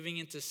kept giving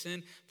into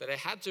sin that I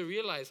had to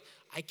realize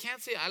I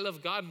can't say I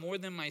love God more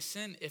than my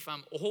sin if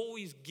I'm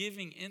always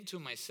giving into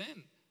my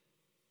sin.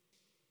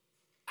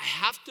 I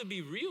have to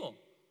be real.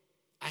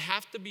 I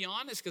have to be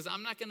honest because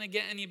I'm not going to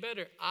get any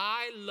better.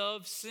 I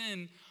love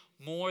sin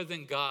more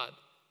than God.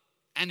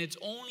 And it's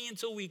only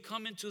until we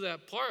come into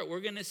that part, we're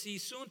going to see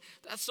soon,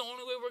 that's the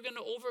only way we're going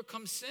to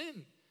overcome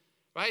sin.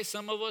 Right?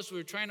 Some of us,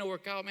 we're trying to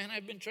work out. Man,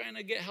 I've been trying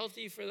to get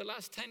healthy for the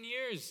last 10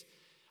 years.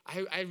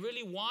 I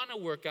really want to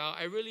work out.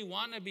 I really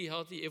want to be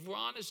healthy. If we're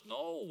honest,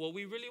 no. What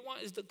we really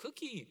want is the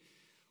cookie.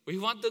 We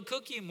want the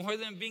cookie more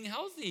than being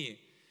healthy.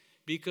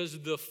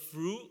 Because the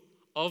fruit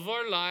of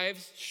our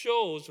lives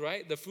shows,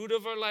 right? The fruit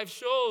of our life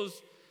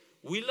shows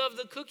we love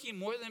the cookie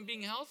more than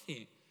being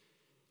healthy.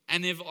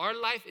 And if our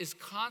life is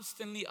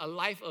constantly a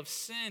life of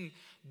sin,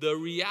 the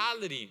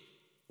reality,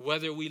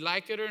 whether we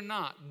like it or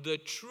not, the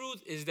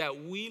truth is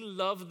that we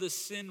love the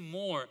sin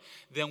more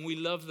than we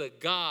love the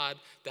God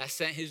that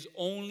sent his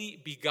only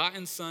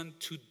begotten son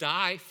to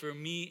die for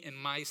me and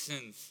my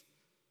sins.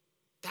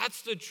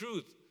 That's the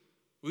truth.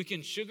 We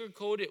can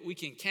sugarcoat it. We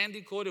can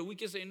candy coat it. We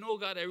can say, no,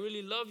 God, I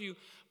really love you.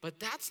 But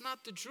that's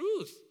not the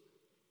truth.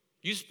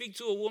 You speak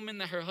to a woman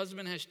that her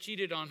husband has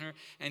cheated on her,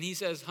 and he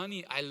says,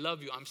 honey, I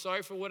love you. I'm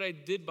sorry for what I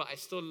did, but I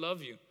still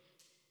love you.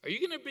 Are you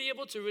going to be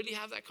able to really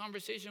have that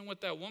conversation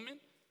with that woman?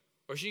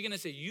 Or is she going to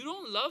say, you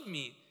don't love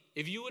me.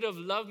 If you would have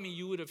loved me,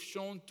 you would have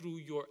shown through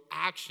your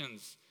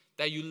actions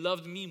that you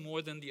loved me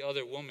more than the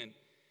other woman.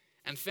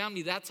 And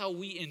family, that's how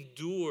we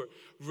endure.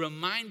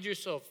 Remind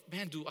yourself,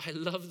 man, do I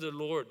love the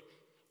Lord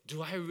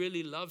Do I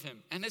really love him?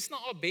 And it's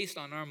not all based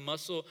on our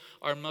muscle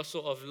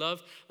of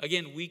love.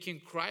 Again, we can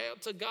cry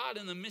out to God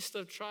in the midst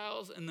of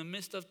trials, in the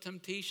midst of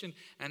temptation,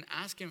 and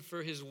ask him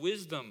for his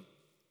wisdom.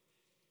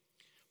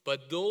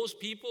 But those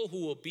people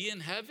who will be in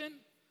heaven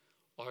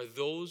are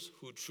those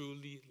who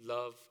truly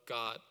love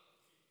God.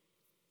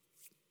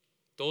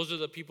 Those are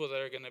the people that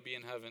are going to be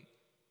in heaven.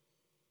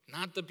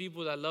 Not the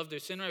people that love their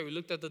sin, right? We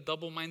looked at the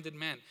double-minded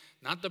man.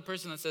 Not the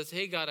person that says,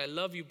 hey, God, I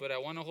love you, but I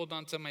want to hold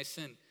on to my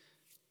sin.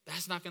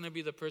 That's not going to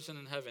be the person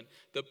in heaven.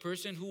 The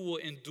person who will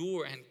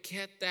endure and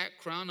get that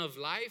crown of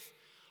life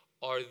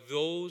are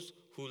those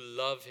who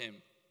love him.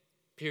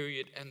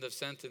 Period. End of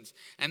sentence.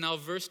 And now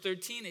verse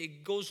 13,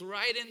 it goes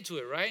right into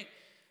it, right?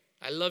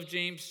 I love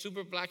James,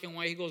 super black and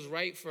white. He goes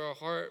right for our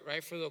heart,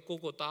 right for the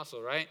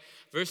cocotazo, right?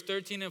 Verse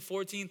 13 and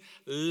 14,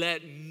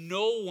 let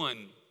no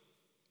one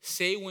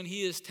say when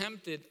he is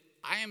tempted,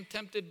 I am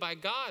tempted by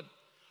God.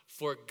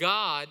 For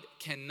God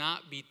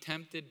cannot be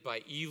tempted by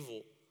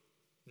evil,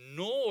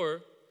 nor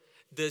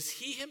does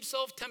he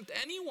himself tempt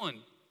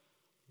anyone.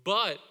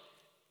 But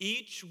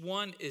each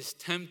one is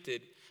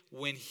tempted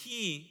when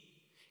he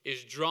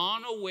is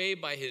drawn away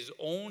by his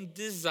own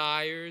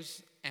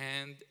desires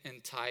and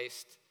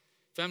enticed.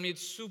 Family,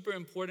 it's super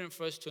important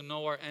for us to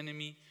know our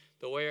enemy,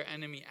 the way our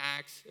enemy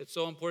acts. It's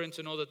so important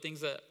to know the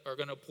things that are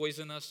going to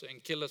poison us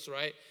and kill us,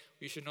 right?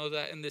 We should know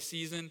that in this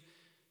season.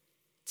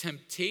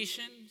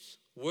 Temptations,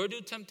 where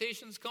do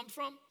temptations come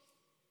from?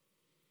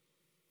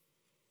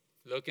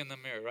 Look in the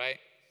mirror, right?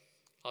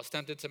 I was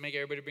tempted to make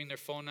everybody bring their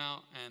phone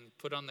out and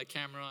put on the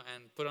camera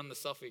and put on the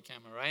selfie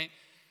camera, right?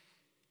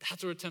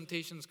 That's where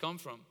temptations come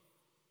from.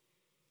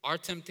 Our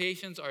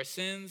temptations, our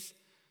sins,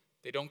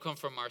 they don't come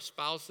from our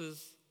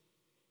spouses.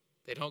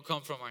 They don't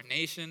come from our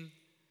nation.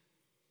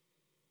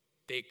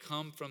 They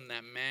come from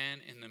that man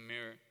in the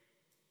mirror.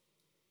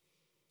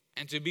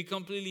 And to be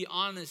completely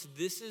honest,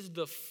 this is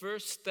the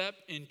first step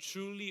in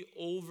truly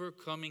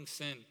overcoming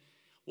sin.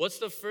 What's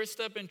the first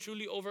step in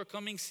truly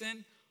overcoming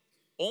sin?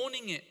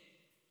 Owning it.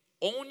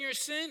 Own your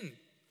sin.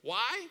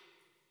 Why?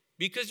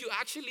 Because you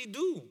actually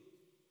do.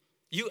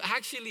 You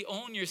actually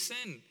own your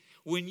sin.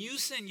 When you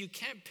sin, you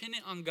can't pin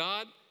it on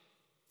God.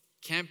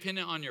 Can't pin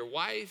it on your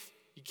wife.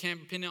 You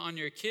can't pin it on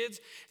your kids.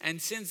 And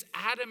since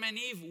Adam and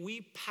Eve,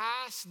 we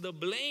pass the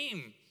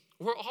blame.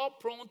 We're all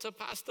prone to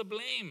pass the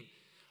blame.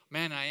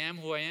 Man, I am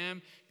who I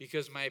am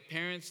because my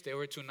parents, they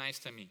were too nice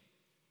to me.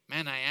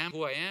 Man, I am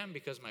who I am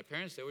because my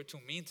parents, they were too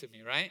mean to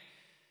me, right?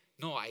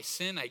 No, I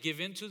sin, I give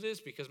in to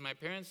this because my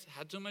parents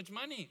had too much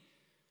money.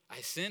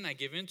 I sin, I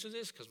give in to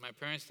this because my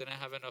parents didn't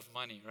have enough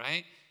money,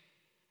 right?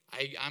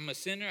 I'm a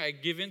sinner, I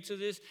give into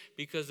this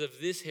because of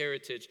this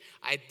heritage.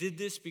 I did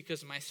this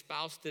because my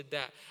spouse did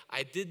that.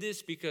 I did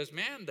this because,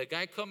 man, the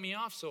guy cut me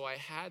off, so I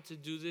had to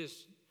do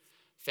this.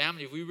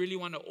 Family, if we really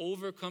want to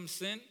overcome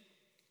sin,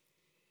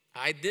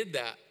 I did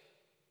that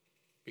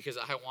because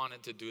I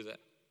wanted to do that.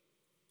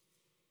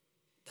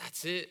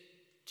 That's it.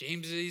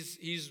 James,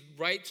 he's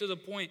right to the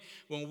point.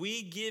 When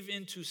we give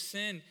into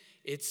sin,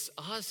 it's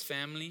us,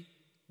 family.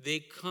 They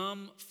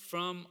come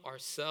from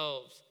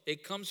ourselves.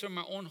 It comes from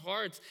our own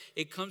hearts.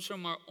 It comes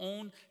from our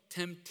own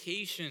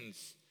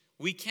temptations.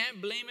 We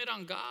can't blame it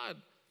on God.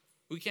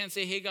 We can't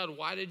say, hey, God,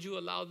 why did you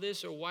allow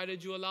this or why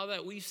did you allow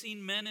that? We've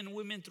seen men and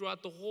women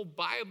throughout the whole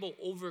Bible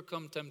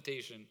overcome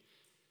temptation.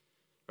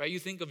 Right? You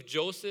think of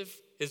Joseph.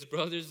 His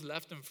brothers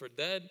left him for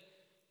dead.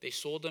 They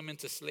sold him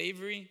into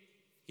slavery.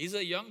 He's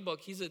a young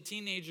buck. He's a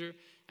teenager.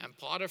 And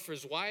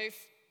Potiphar's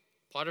wife,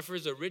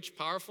 Potiphar's a rich,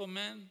 powerful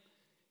man.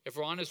 If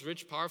we're honest,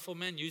 rich, powerful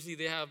men, usually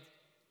they have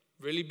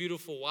really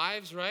beautiful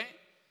wives, right?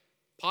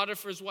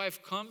 Potiphar's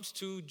wife comes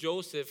to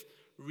Joseph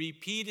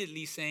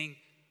repeatedly saying,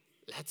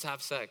 let's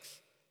have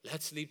sex.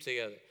 Let's sleep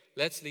together.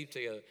 Let's sleep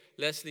together.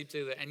 Let's sleep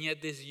together. And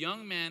yet this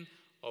young man,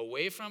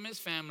 away from his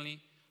family,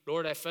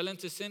 Lord, I fell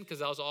into sin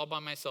because I was all by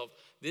myself.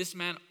 This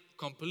man,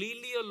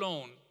 completely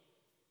alone,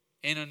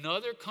 in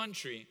another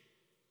country,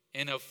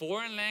 in a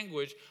foreign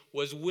language,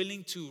 was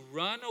willing to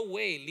run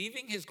away,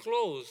 leaving his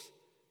clothes,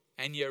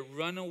 and yet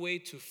run away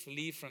to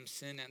flee from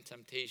sin and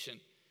temptation.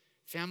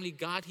 Family,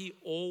 God, he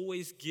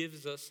always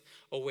gives us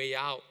a way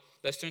out.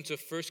 Let's turn to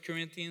 1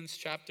 Corinthians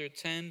chapter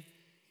 10.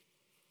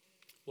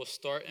 We'll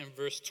start in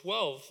verse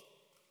 12.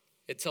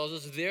 It tells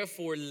us,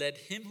 therefore, let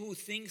him who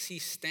thinks he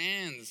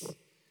stands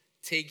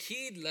take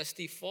heed lest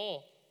he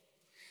fall.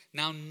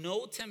 Now,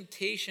 no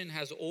temptation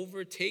has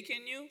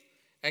overtaken you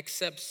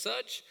except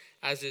such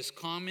as is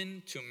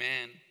common to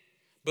man.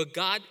 But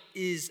God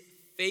is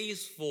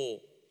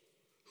faithful,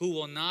 who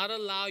will not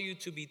allow you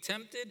to be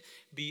tempted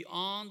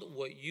beyond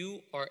what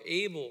you are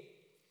able,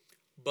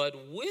 but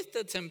with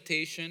the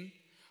temptation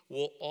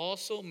will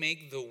also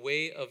make the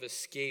way of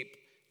escape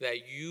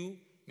that you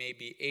may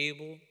be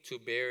able to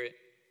bear it.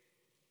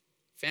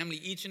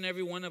 Family, each and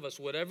every one of us,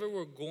 whatever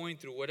we're going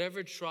through,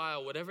 whatever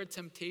trial, whatever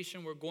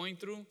temptation we're going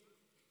through,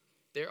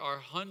 there are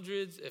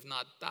hundreds, if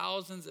not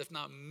thousands, if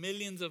not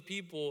millions of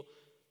people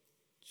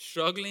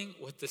struggling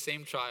with the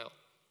same trial,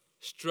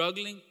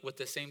 struggling with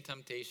the same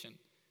temptation.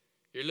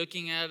 You're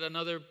looking at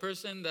another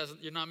person that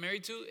you're not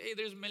married to, hey,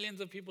 there's millions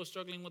of people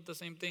struggling with the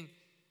same thing.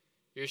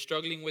 You're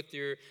struggling with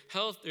your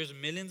health. There's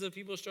millions of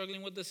people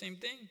struggling with the same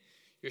thing.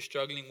 You're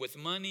struggling with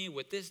money,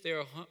 with this. There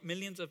are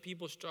millions of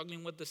people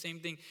struggling with the same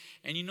thing.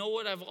 And you know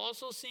what I've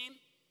also seen?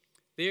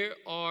 There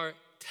are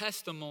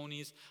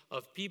testimonies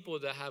of people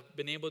that have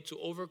been able to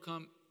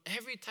overcome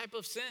every type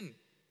of sin.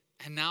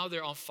 And now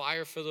they're on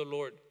fire for the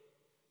Lord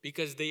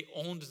because they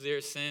owned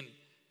their sin.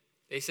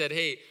 They said,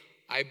 hey,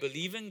 I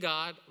believe in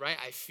God, right?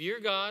 I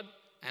fear God,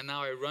 and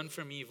now I run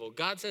from evil.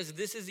 God says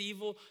this is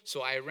evil,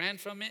 so I ran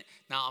from it.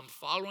 Now I'm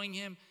following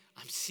him.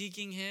 I'm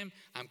seeking him.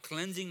 I'm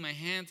cleansing my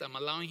hands. I'm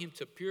allowing him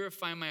to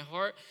purify my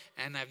heart.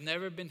 And I've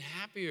never been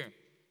happier.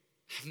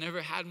 I've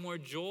never had more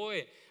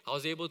joy. I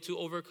was able to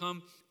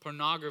overcome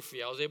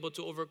pornography. I was able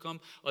to overcome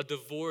a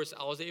divorce.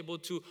 I was able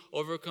to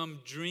overcome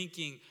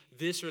drinking,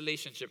 this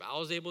relationship. I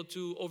was able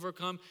to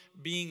overcome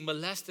being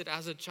molested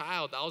as a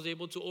child. I was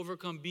able to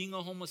overcome being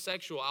a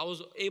homosexual. I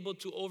was able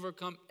to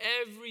overcome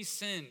every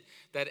sin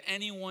that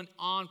anyone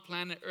on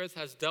planet Earth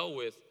has dealt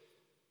with.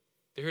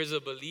 There is a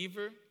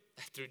believer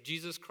that through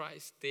Jesus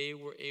Christ, they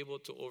were able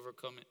to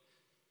overcome it.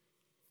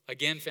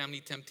 Again, family,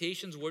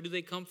 temptations, where do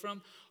they come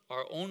from?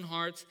 Our own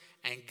hearts,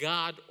 and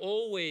God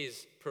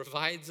always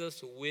provides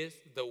us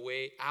with the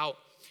way out.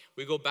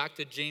 We go back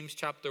to James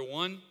chapter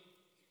 1,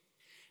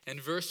 and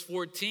verse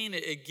 14,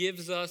 it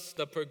gives us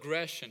the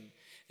progression.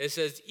 It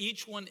says,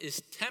 each one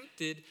is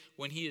tempted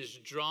when he is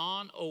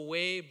drawn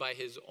away by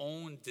his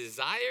own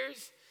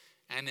desires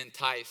and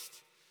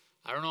enticed.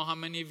 I don't know how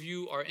many of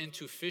you are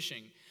into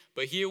fishing,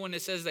 but here when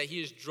it says that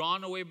he is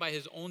drawn away by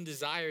his own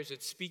desires,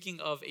 it's speaking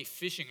of a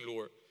fishing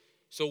lure.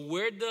 So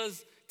where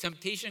does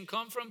temptation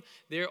come from?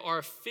 There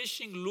are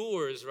fishing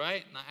lures,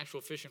 right? Not actual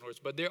fishing lures,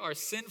 but there are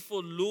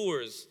sinful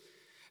lures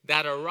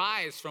that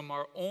arise from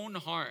our own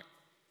heart.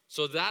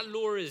 So that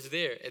lure is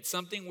there. It's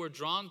something we're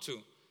drawn to.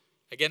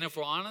 Again, if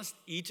we're honest,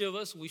 each of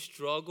us, we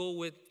struggle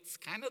with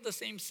kind of the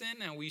same sin,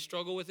 and we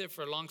struggle with it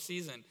for a long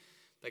season.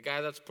 The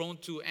guy that's prone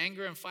to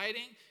anger and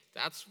fighting,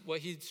 that's what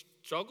he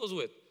struggles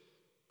with.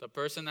 The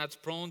person that's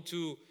prone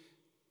to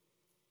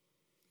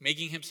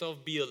making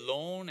himself be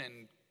alone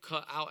and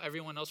cut out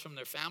everyone else from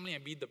their family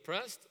and be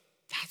depressed,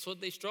 that's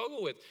what they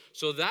struggle with.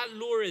 So that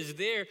lure is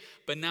there,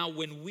 but now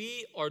when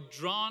we are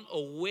drawn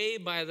away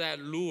by that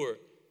lure,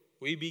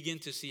 we begin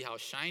to see how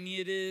shiny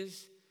it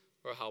is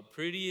or how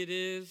pretty it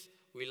is.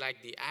 We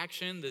like the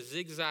action, the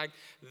zigzag.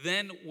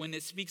 Then when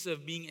it speaks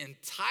of being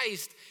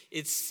enticed,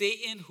 it's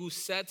Satan who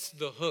sets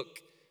the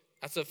hook.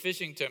 That's a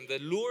fishing term. The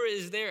lure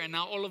is there, and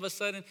now all of a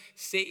sudden,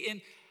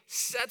 Satan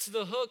sets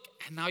the hook,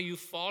 and now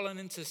you've fallen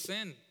into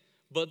sin.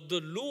 But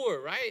the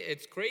lure, right?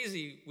 It's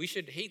crazy. We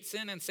should hate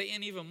sin and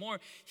Satan even more.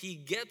 He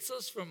gets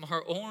us from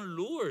our own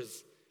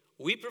lures.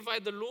 We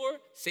provide the lure,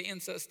 Satan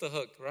sets the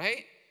hook,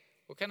 right?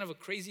 What kind of a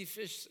crazy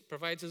fish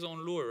provides his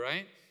own lure,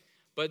 right?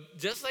 But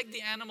just like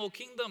the animal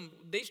kingdom,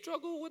 they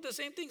struggle with the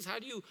same things. How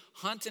do you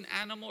hunt an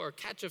animal or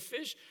catch a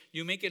fish?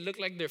 You make it look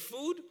like they're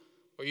food,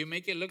 or you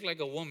make it look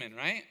like a woman,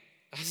 right?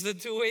 That's the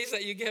two ways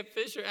that you get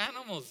fish or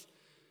animals.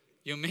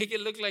 You make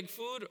it look like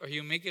food, or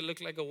you make it look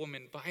like a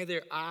woman by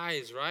their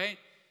eyes, right?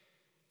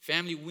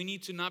 Family, we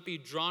need to not be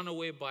drawn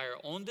away by our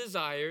own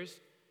desires.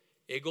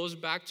 It goes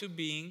back to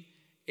being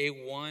a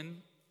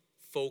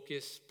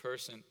one-focused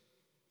person.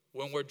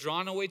 When we're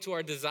drawn away to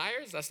our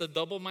desires, that's the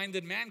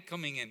double-minded man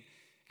coming in.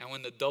 And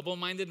when the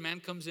double-minded man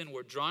comes in,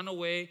 we're drawn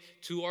away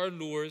to our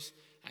lures,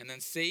 and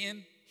then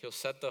Satan, he'll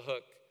set the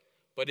hook.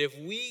 But if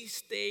we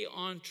stay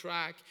on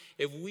track,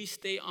 if we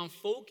stay on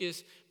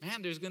focus,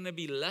 man, there's going to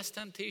be less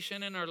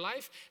temptation in our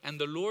life, and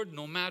the Lord,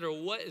 no matter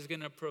what, is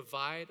going to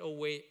provide a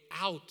way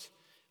out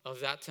of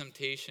that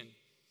temptation.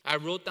 I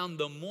wrote down,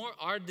 the more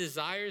our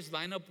desires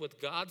line up with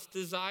God's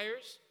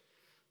desires,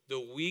 the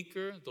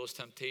weaker those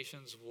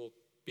temptations will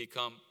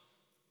become.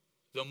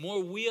 The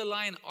more we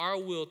align our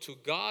will to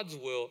God's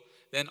will,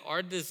 then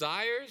our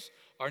desires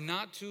are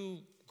not to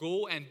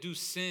go and do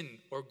sin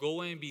or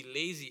go and be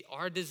lazy.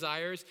 Our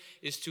desires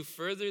is to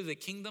further the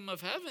kingdom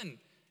of heaven.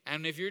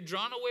 And if you're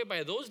drawn away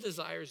by those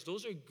desires,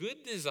 those are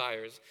good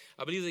desires.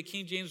 I believe the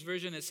King James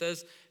Version, it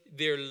says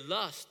they're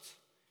lust.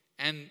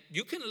 And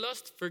you can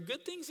lust for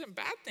good things and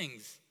bad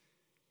things.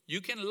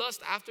 You can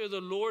lust after the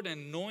Lord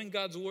and knowing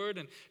God's word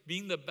and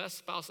being the best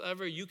spouse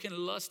ever. You can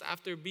lust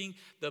after being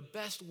the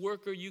best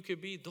worker you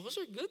could be. Those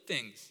are good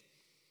things.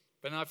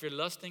 But now if you're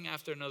lusting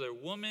after another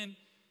woman,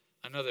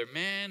 another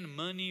man,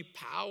 money,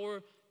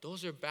 power,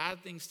 those are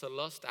bad things to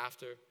lust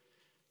after.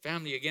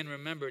 Family, again,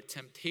 remember,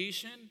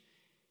 temptation,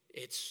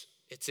 it's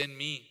in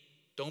me.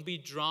 Don't be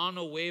drawn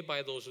away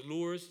by those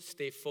lures.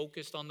 Stay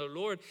focused on the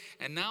Lord.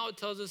 And now it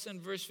tells us in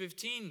verse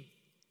 15,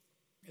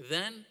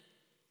 then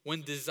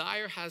when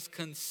desire has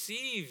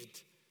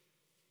conceived,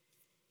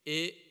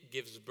 it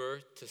gives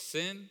birth to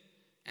sin.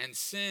 And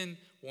sin,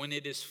 when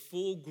it is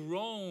full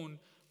grown,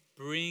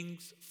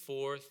 brings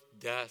forth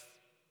death.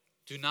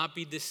 Do not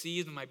be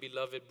deceived, my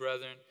beloved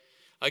brethren.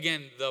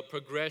 Again, the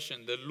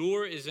progression, the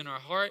lure is in our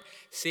heart.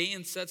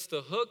 Satan sets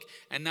the hook.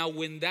 And now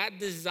when that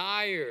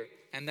desire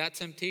and that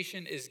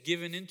temptation is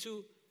given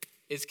into,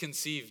 it's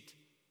conceived.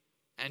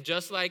 And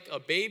just like a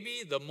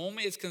baby, the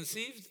moment it's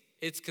conceived,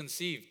 it's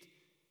conceived.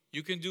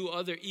 You can do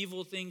other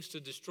evil things to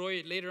destroy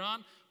it later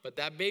on, but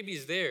that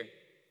baby's there.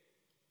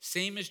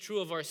 Same is true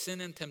of our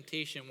sin and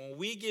temptation. When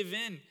we give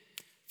in,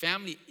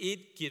 family,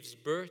 it gives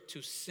birth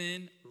to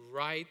sin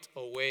right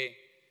away.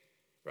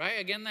 Right?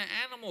 Again, that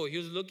animal, he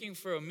was looking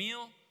for a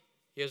meal.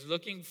 He was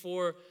looking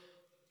for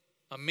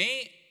a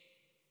mate,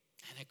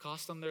 and it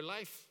cost them their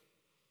life.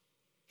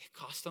 It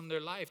cost them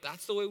their life.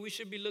 That's the way we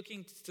should be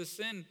looking to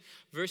sin.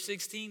 Verse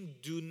 16,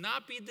 do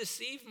not be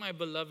deceived, my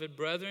beloved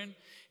brethren.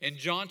 In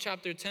John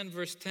chapter 10,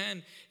 verse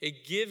 10,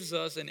 it gives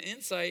us an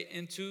insight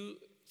into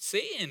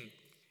Satan,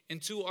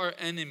 into our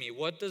enemy.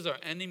 What does our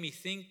enemy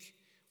think?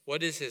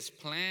 What is his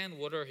plan?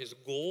 What are his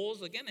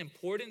goals? Again,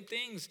 important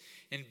things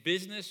in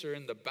business or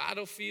in the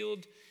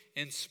battlefield,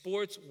 in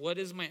sports. What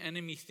is my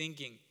enemy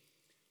thinking?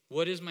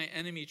 What is my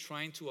enemy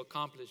trying to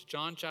accomplish?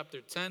 John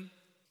chapter 10,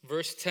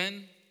 verse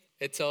 10,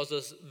 it tells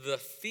us, the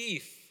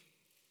thief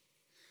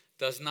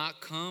does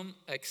not come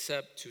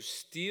except to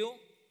steal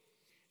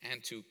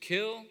and to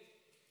kill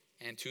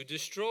and to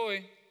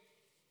destroy.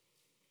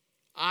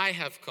 I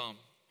have come,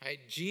 right?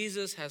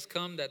 Jesus has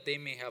come that they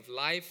may have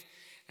life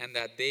and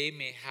that they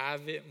may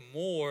have it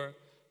more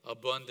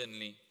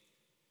abundantly.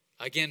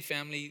 Again,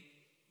 family,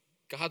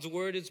 God's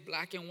word is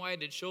black and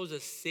white. It shows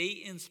us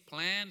Satan's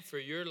plan for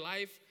your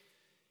life.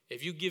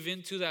 If you give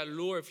in to that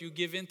lure, if you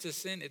give in to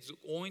sin, it's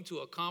going to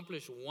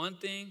accomplish one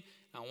thing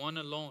and one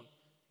alone,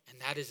 and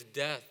that is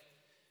death.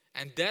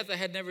 And death, I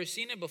had never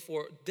seen it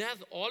before. Death,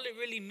 all it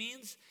really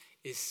means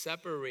is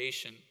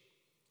separation.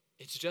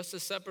 It's just a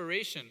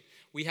separation.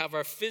 We have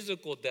our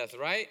physical death,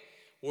 right?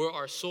 Where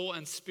our soul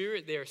and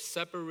spirit, they are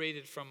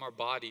separated from our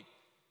body.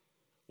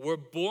 We're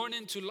born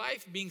into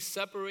life being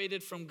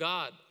separated from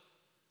God.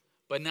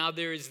 But now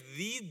there is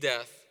the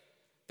death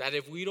that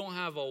if we don't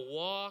have a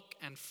walk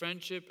and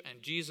friendship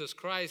and Jesus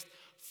Christ,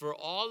 for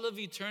all of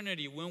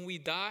eternity, when we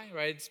die,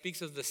 right, it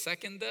speaks of the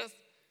second death,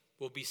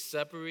 we'll be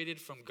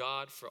separated from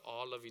God for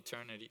all of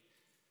eternity.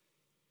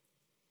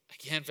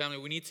 Again, family,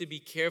 we need to be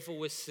careful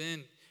with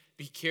sin.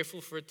 Be careful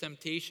for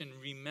temptation.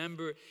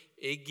 Remember,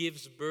 it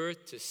gives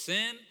birth to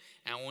sin,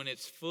 and when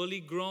it's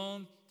fully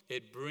grown,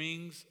 it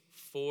brings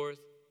forth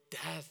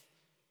death.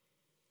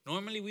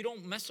 Normally, we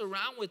don't mess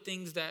around with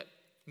things that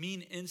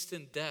mean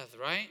instant death,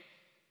 right?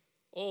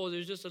 Oh,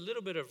 there's just a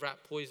little bit of rat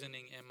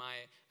poisoning in my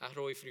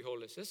arroz y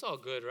frijoles. It's all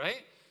good,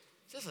 right?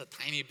 It's just a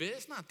tiny bit.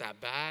 It's not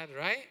that bad,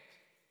 right?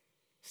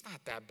 It's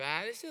not that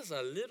bad. It's just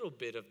a little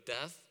bit of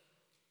death.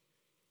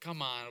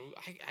 Come on,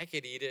 I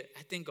could eat it.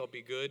 I think I'll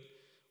be good.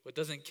 What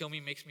doesn't kill me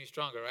makes me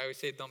stronger, right? We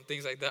say dumb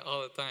things like that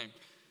all the time.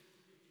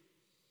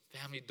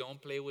 Family,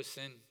 don't play with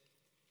sin.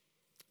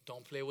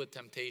 Don't play with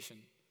temptation.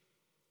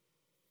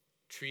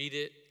 Treat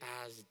it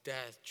as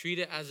death. Treat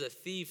it as a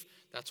thief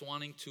that's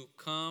wanting to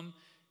come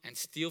and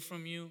steal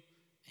from you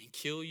and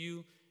kill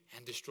you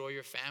and destroy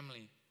your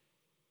family.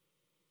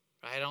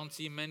 Right? I don't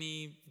see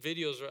many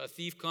videos where a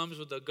thief comes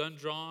with a gun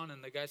drawn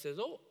and the guy says,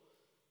 oh,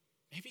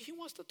 maybe he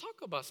wants to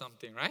talk about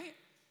something, right?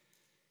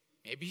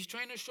 Maybe he's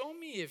trying to show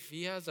me if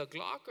he has a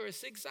Glock or a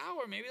 6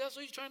 Hour. Maybe that's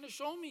what he's trying to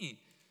show me.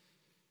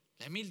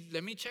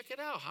 Let me check it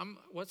out.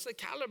 What's the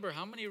caliber?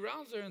 How many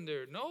rounds are in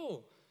there?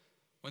 No.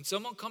 When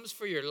someone comes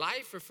for your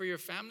life or for your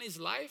family's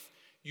life,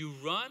 you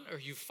run or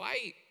you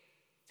fight.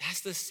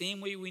 That's the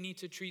same way we need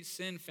to treat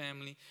sin,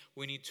 family.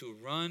 We need to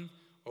run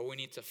or we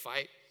need to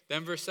fight.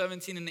 Then verse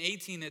 17 and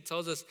 18, it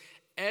tells us,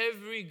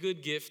 every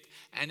good gift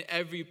and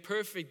every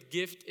perfect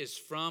gift is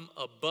from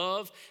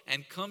above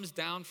and comes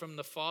down from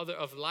the Father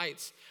of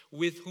lights,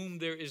 with whom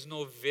there is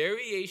no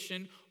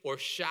variation or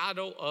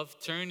shadow of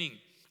turning.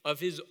 Of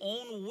his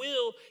own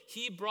will,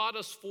 he brought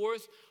us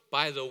forth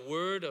by the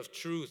word of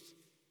truth,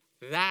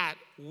 that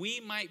we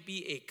might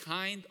be a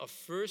kind of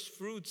first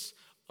fruits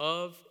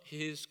of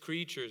his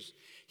creatures.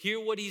 Here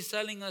what he's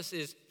telling us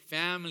is,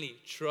 family,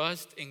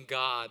 trust in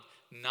God,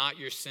 not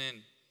your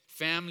sin.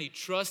 Family,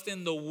 trust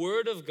in the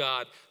word of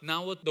God,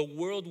 not what the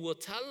world will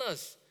tell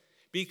us.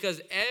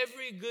 Because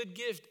every good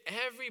gift,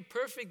 every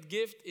perfect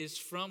gift is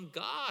from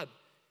God.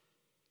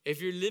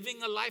 If you're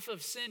living a life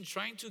of sin,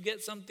 trying to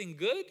get something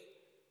good,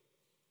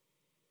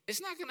 it's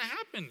not going to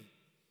happen.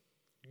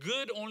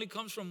 Good only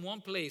comes from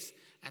one place,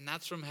 and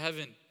that's from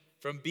heaven,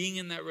 from being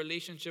in that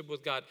relationship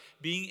with God,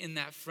 being in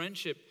that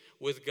friendship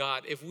with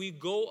God. If we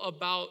go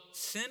about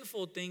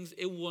sinful things,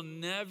 it will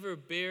never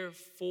bear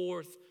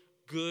forth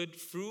good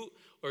fruit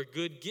or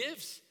good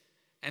gifts.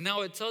 And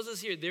now it tells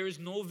us here, there is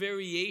no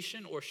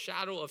variation or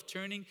shadow of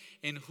turning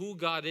in who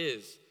God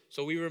is.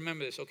 So we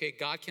remember this, okay?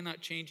 God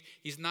cannot change.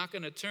 He's not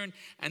going to turn.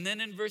 And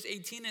then in verse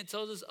 18, it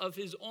tells us of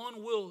his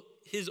own will,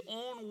 his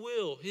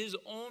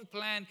own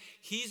plan.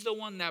 He's the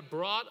one that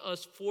brought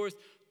us forth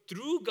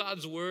through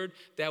God's word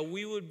that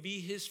we would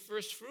be his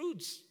first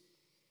fruits.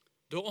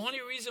 The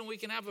only reason we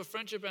can have a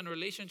friendship and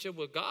relationship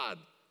with God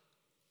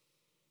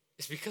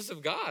is because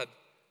of God.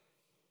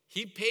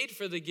 He paid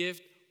for the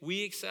gift.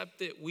 We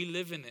accept it. We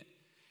live in it.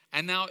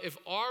 And now if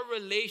our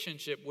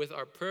relationship with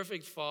our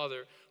perfect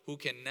Father, who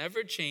can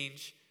never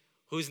change,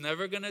 who's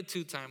never going to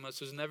two-time us,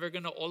 who's never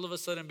going to all of a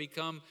sudden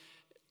become,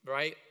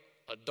 right,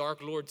 a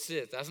Dark Lord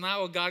Sith. That's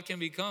not what God can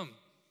become.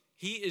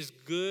 He is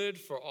good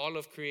for all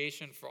of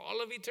creation, for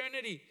all of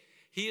eternity.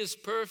 He is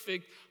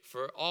perfect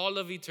for all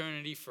of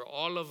eternity, for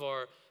all of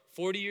our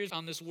 40 years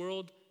on this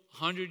world,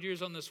 100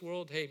 years on this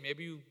world. Hey,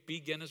 maybe you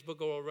beat Guinness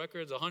Book of World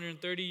Records,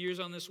 130 years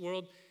on this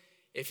world.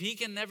 If he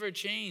can never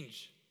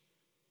change,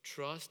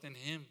 trust in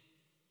him.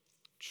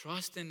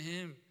 Trust in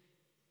him.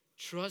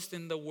 Trust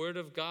in the word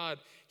of God.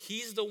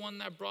 He's the one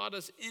that brought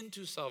us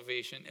into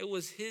salvation. It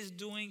was his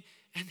doing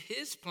and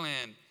his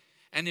plan.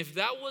 And if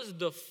that was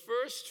the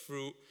first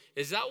fruit,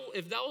 if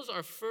that was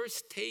our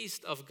first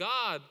taste of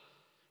God,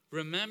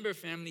 remember,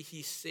 family,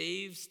 he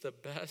saves the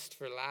best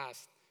for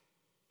last.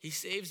 He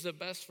saves the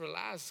best for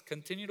last.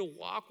 Continue to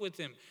walk with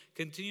him.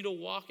 Continue to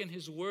walk in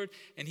his word,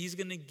 and he's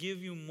going to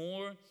give you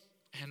more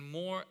and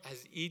more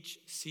as each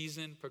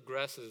season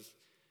progresses.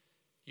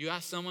 You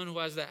ask someone who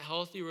has that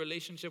healthy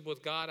relationship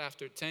with God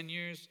after 10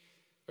 years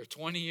or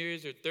 20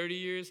 years or 30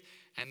 years,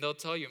 and they'll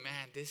tell you,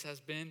 man, this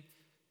has been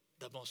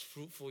the most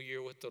fruitful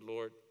year with the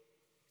Lord.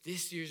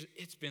 This year,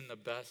 it's been the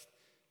best.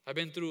 I've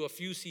been through a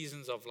few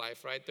seasons of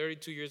life, right?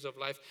 32 years of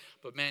life.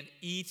 But man,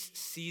 each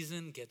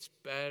season gets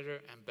better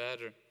and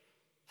better.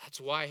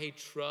 That's why, hey,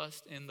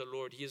 trust in the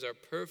Lord. He is our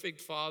perfect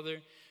Father.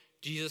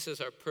 Jesus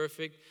is our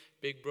perfect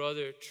big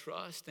brother.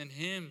 Trust in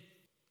him.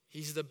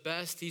 He's the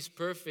best. He's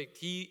perfect.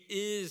 He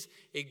is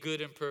a good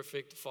and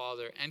perfect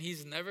Father. And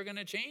he's never going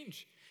to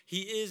change.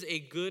 He is a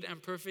good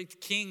and perfect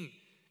King.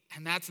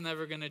 And that's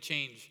never going to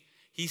change.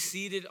 He's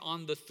seated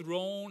on the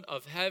throne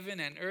of heaven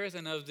and earth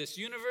and of this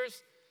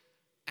universe.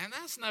 And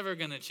that's never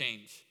going to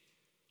change.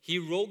 He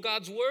wrote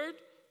God's word.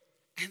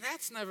 And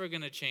that's never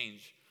going to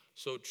change.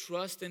 So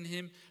trust in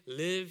him,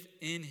 live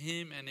in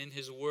him and in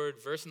his word.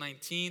 Verse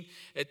 19,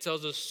 it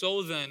tells us,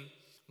 so then,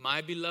 my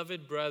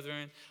beloved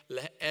brethren,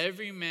 let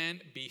every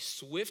man be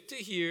swift to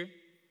hear,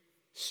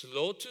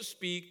 slow to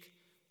speak,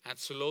 and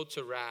slow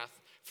to wrath.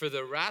 For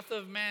the wrath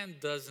of man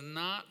does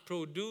not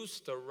produce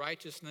the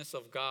righteousness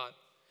of God.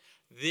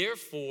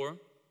 Therefore,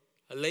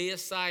 lay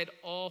aside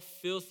all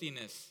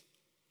filthiness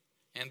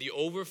and the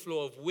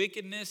overflow of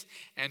wickedness,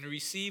 and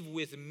receive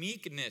with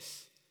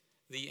meekness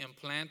the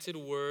implanted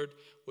word,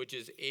 which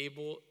is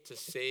able to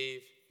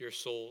save your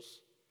souls.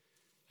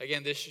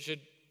 Again, this should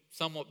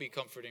somewhat be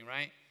comforting,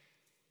 right?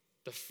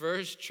 The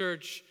first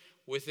church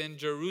within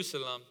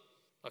Jerusalem,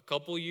 a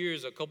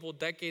couple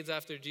decades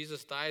after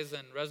Jesus dies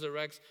and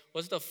resurrects,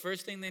 what's the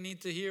first thing they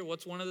need to hear?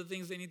 What's one of the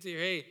things they need to hear?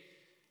 Hey,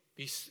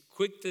 be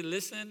quick to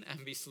listen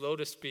and be slow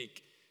to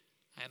speak.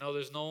 I know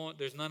there's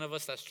none of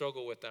us that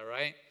struggle with that,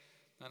 right?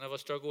 None of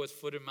us struggle with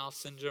foot and mouth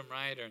syndrome,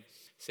 right? Or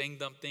saying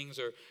dumb things,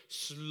 or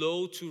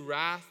slow to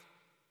wrath.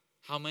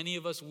 How many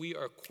of us, we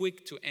are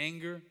quick to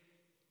anger?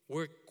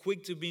 We're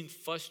quick to being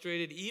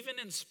frustrated. Even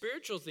in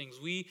spiritual things,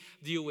 we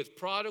deal with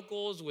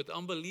prodigals, with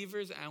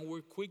unbelievers, and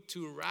we're quick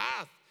to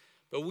wrath.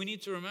 But we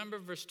need to remember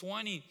verse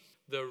 20,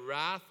 the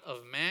wrath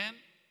of man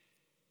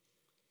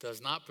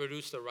does not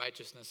produce the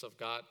righteousness of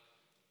God.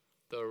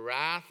 The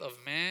wrath of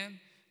man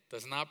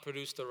does not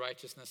produce the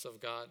righteousness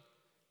of God.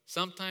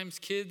 Sometimes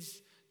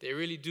kids, they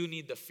really do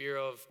need the fear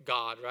of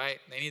God, right?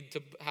 They need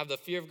to have the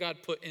fear of God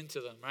put into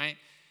them, right?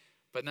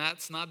 But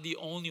that's not the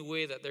only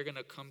way that they're going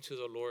to come to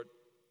the Lord.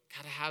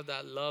 Got to have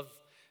that love,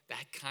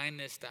 that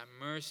kindness, that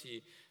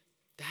mercy.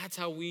 That's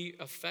how we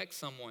affect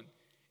someone.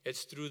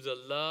 It's through the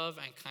love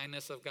and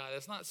kindness of God.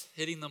 It's not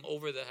hitting them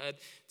over the head,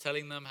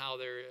 telling them how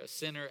they're a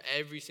sinner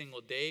every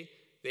single day.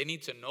 They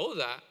need to know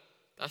that.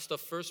 That's the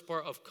first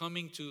part of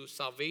coming to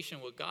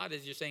salvation with God,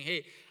 is you're saying,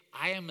 hey,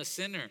 I am a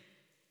sinner.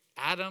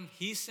 Adam,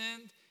 he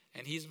sinned,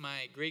 and he's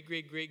my great,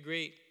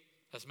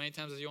 as many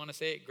times as you want to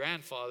say it,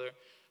 grandfather.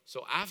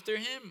 So after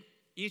him,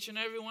 each and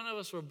every one of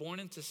us were born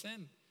into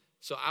sin.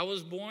 So I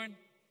was born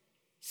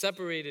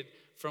separated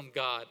from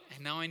God.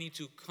 And now I need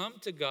to come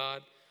to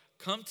God,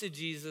 come to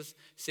Jesus,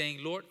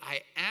 saying, Lord,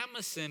 I am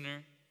a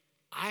sinner.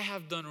 I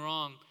have done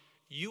wrong.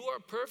 You are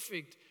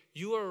perfect.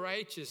 You are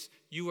righteous.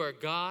 You are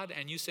God.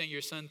 And you sent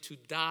your son to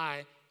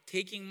die,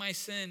 taking my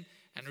sin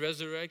and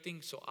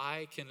resurrecting so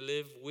I can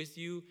live with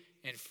you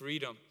in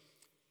freedom.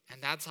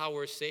 And that's how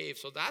we're saved.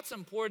 So that's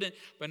important.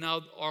 But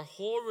now our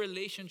whole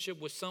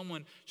relationship with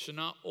someone should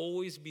not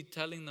always be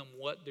telling them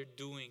what they're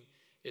doing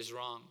is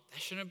wrong.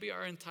 That shouldn't be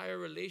our entire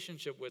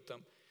relationship with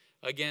them.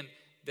 Again,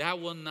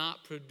 that will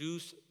not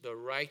produce the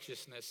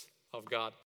righteousness of God.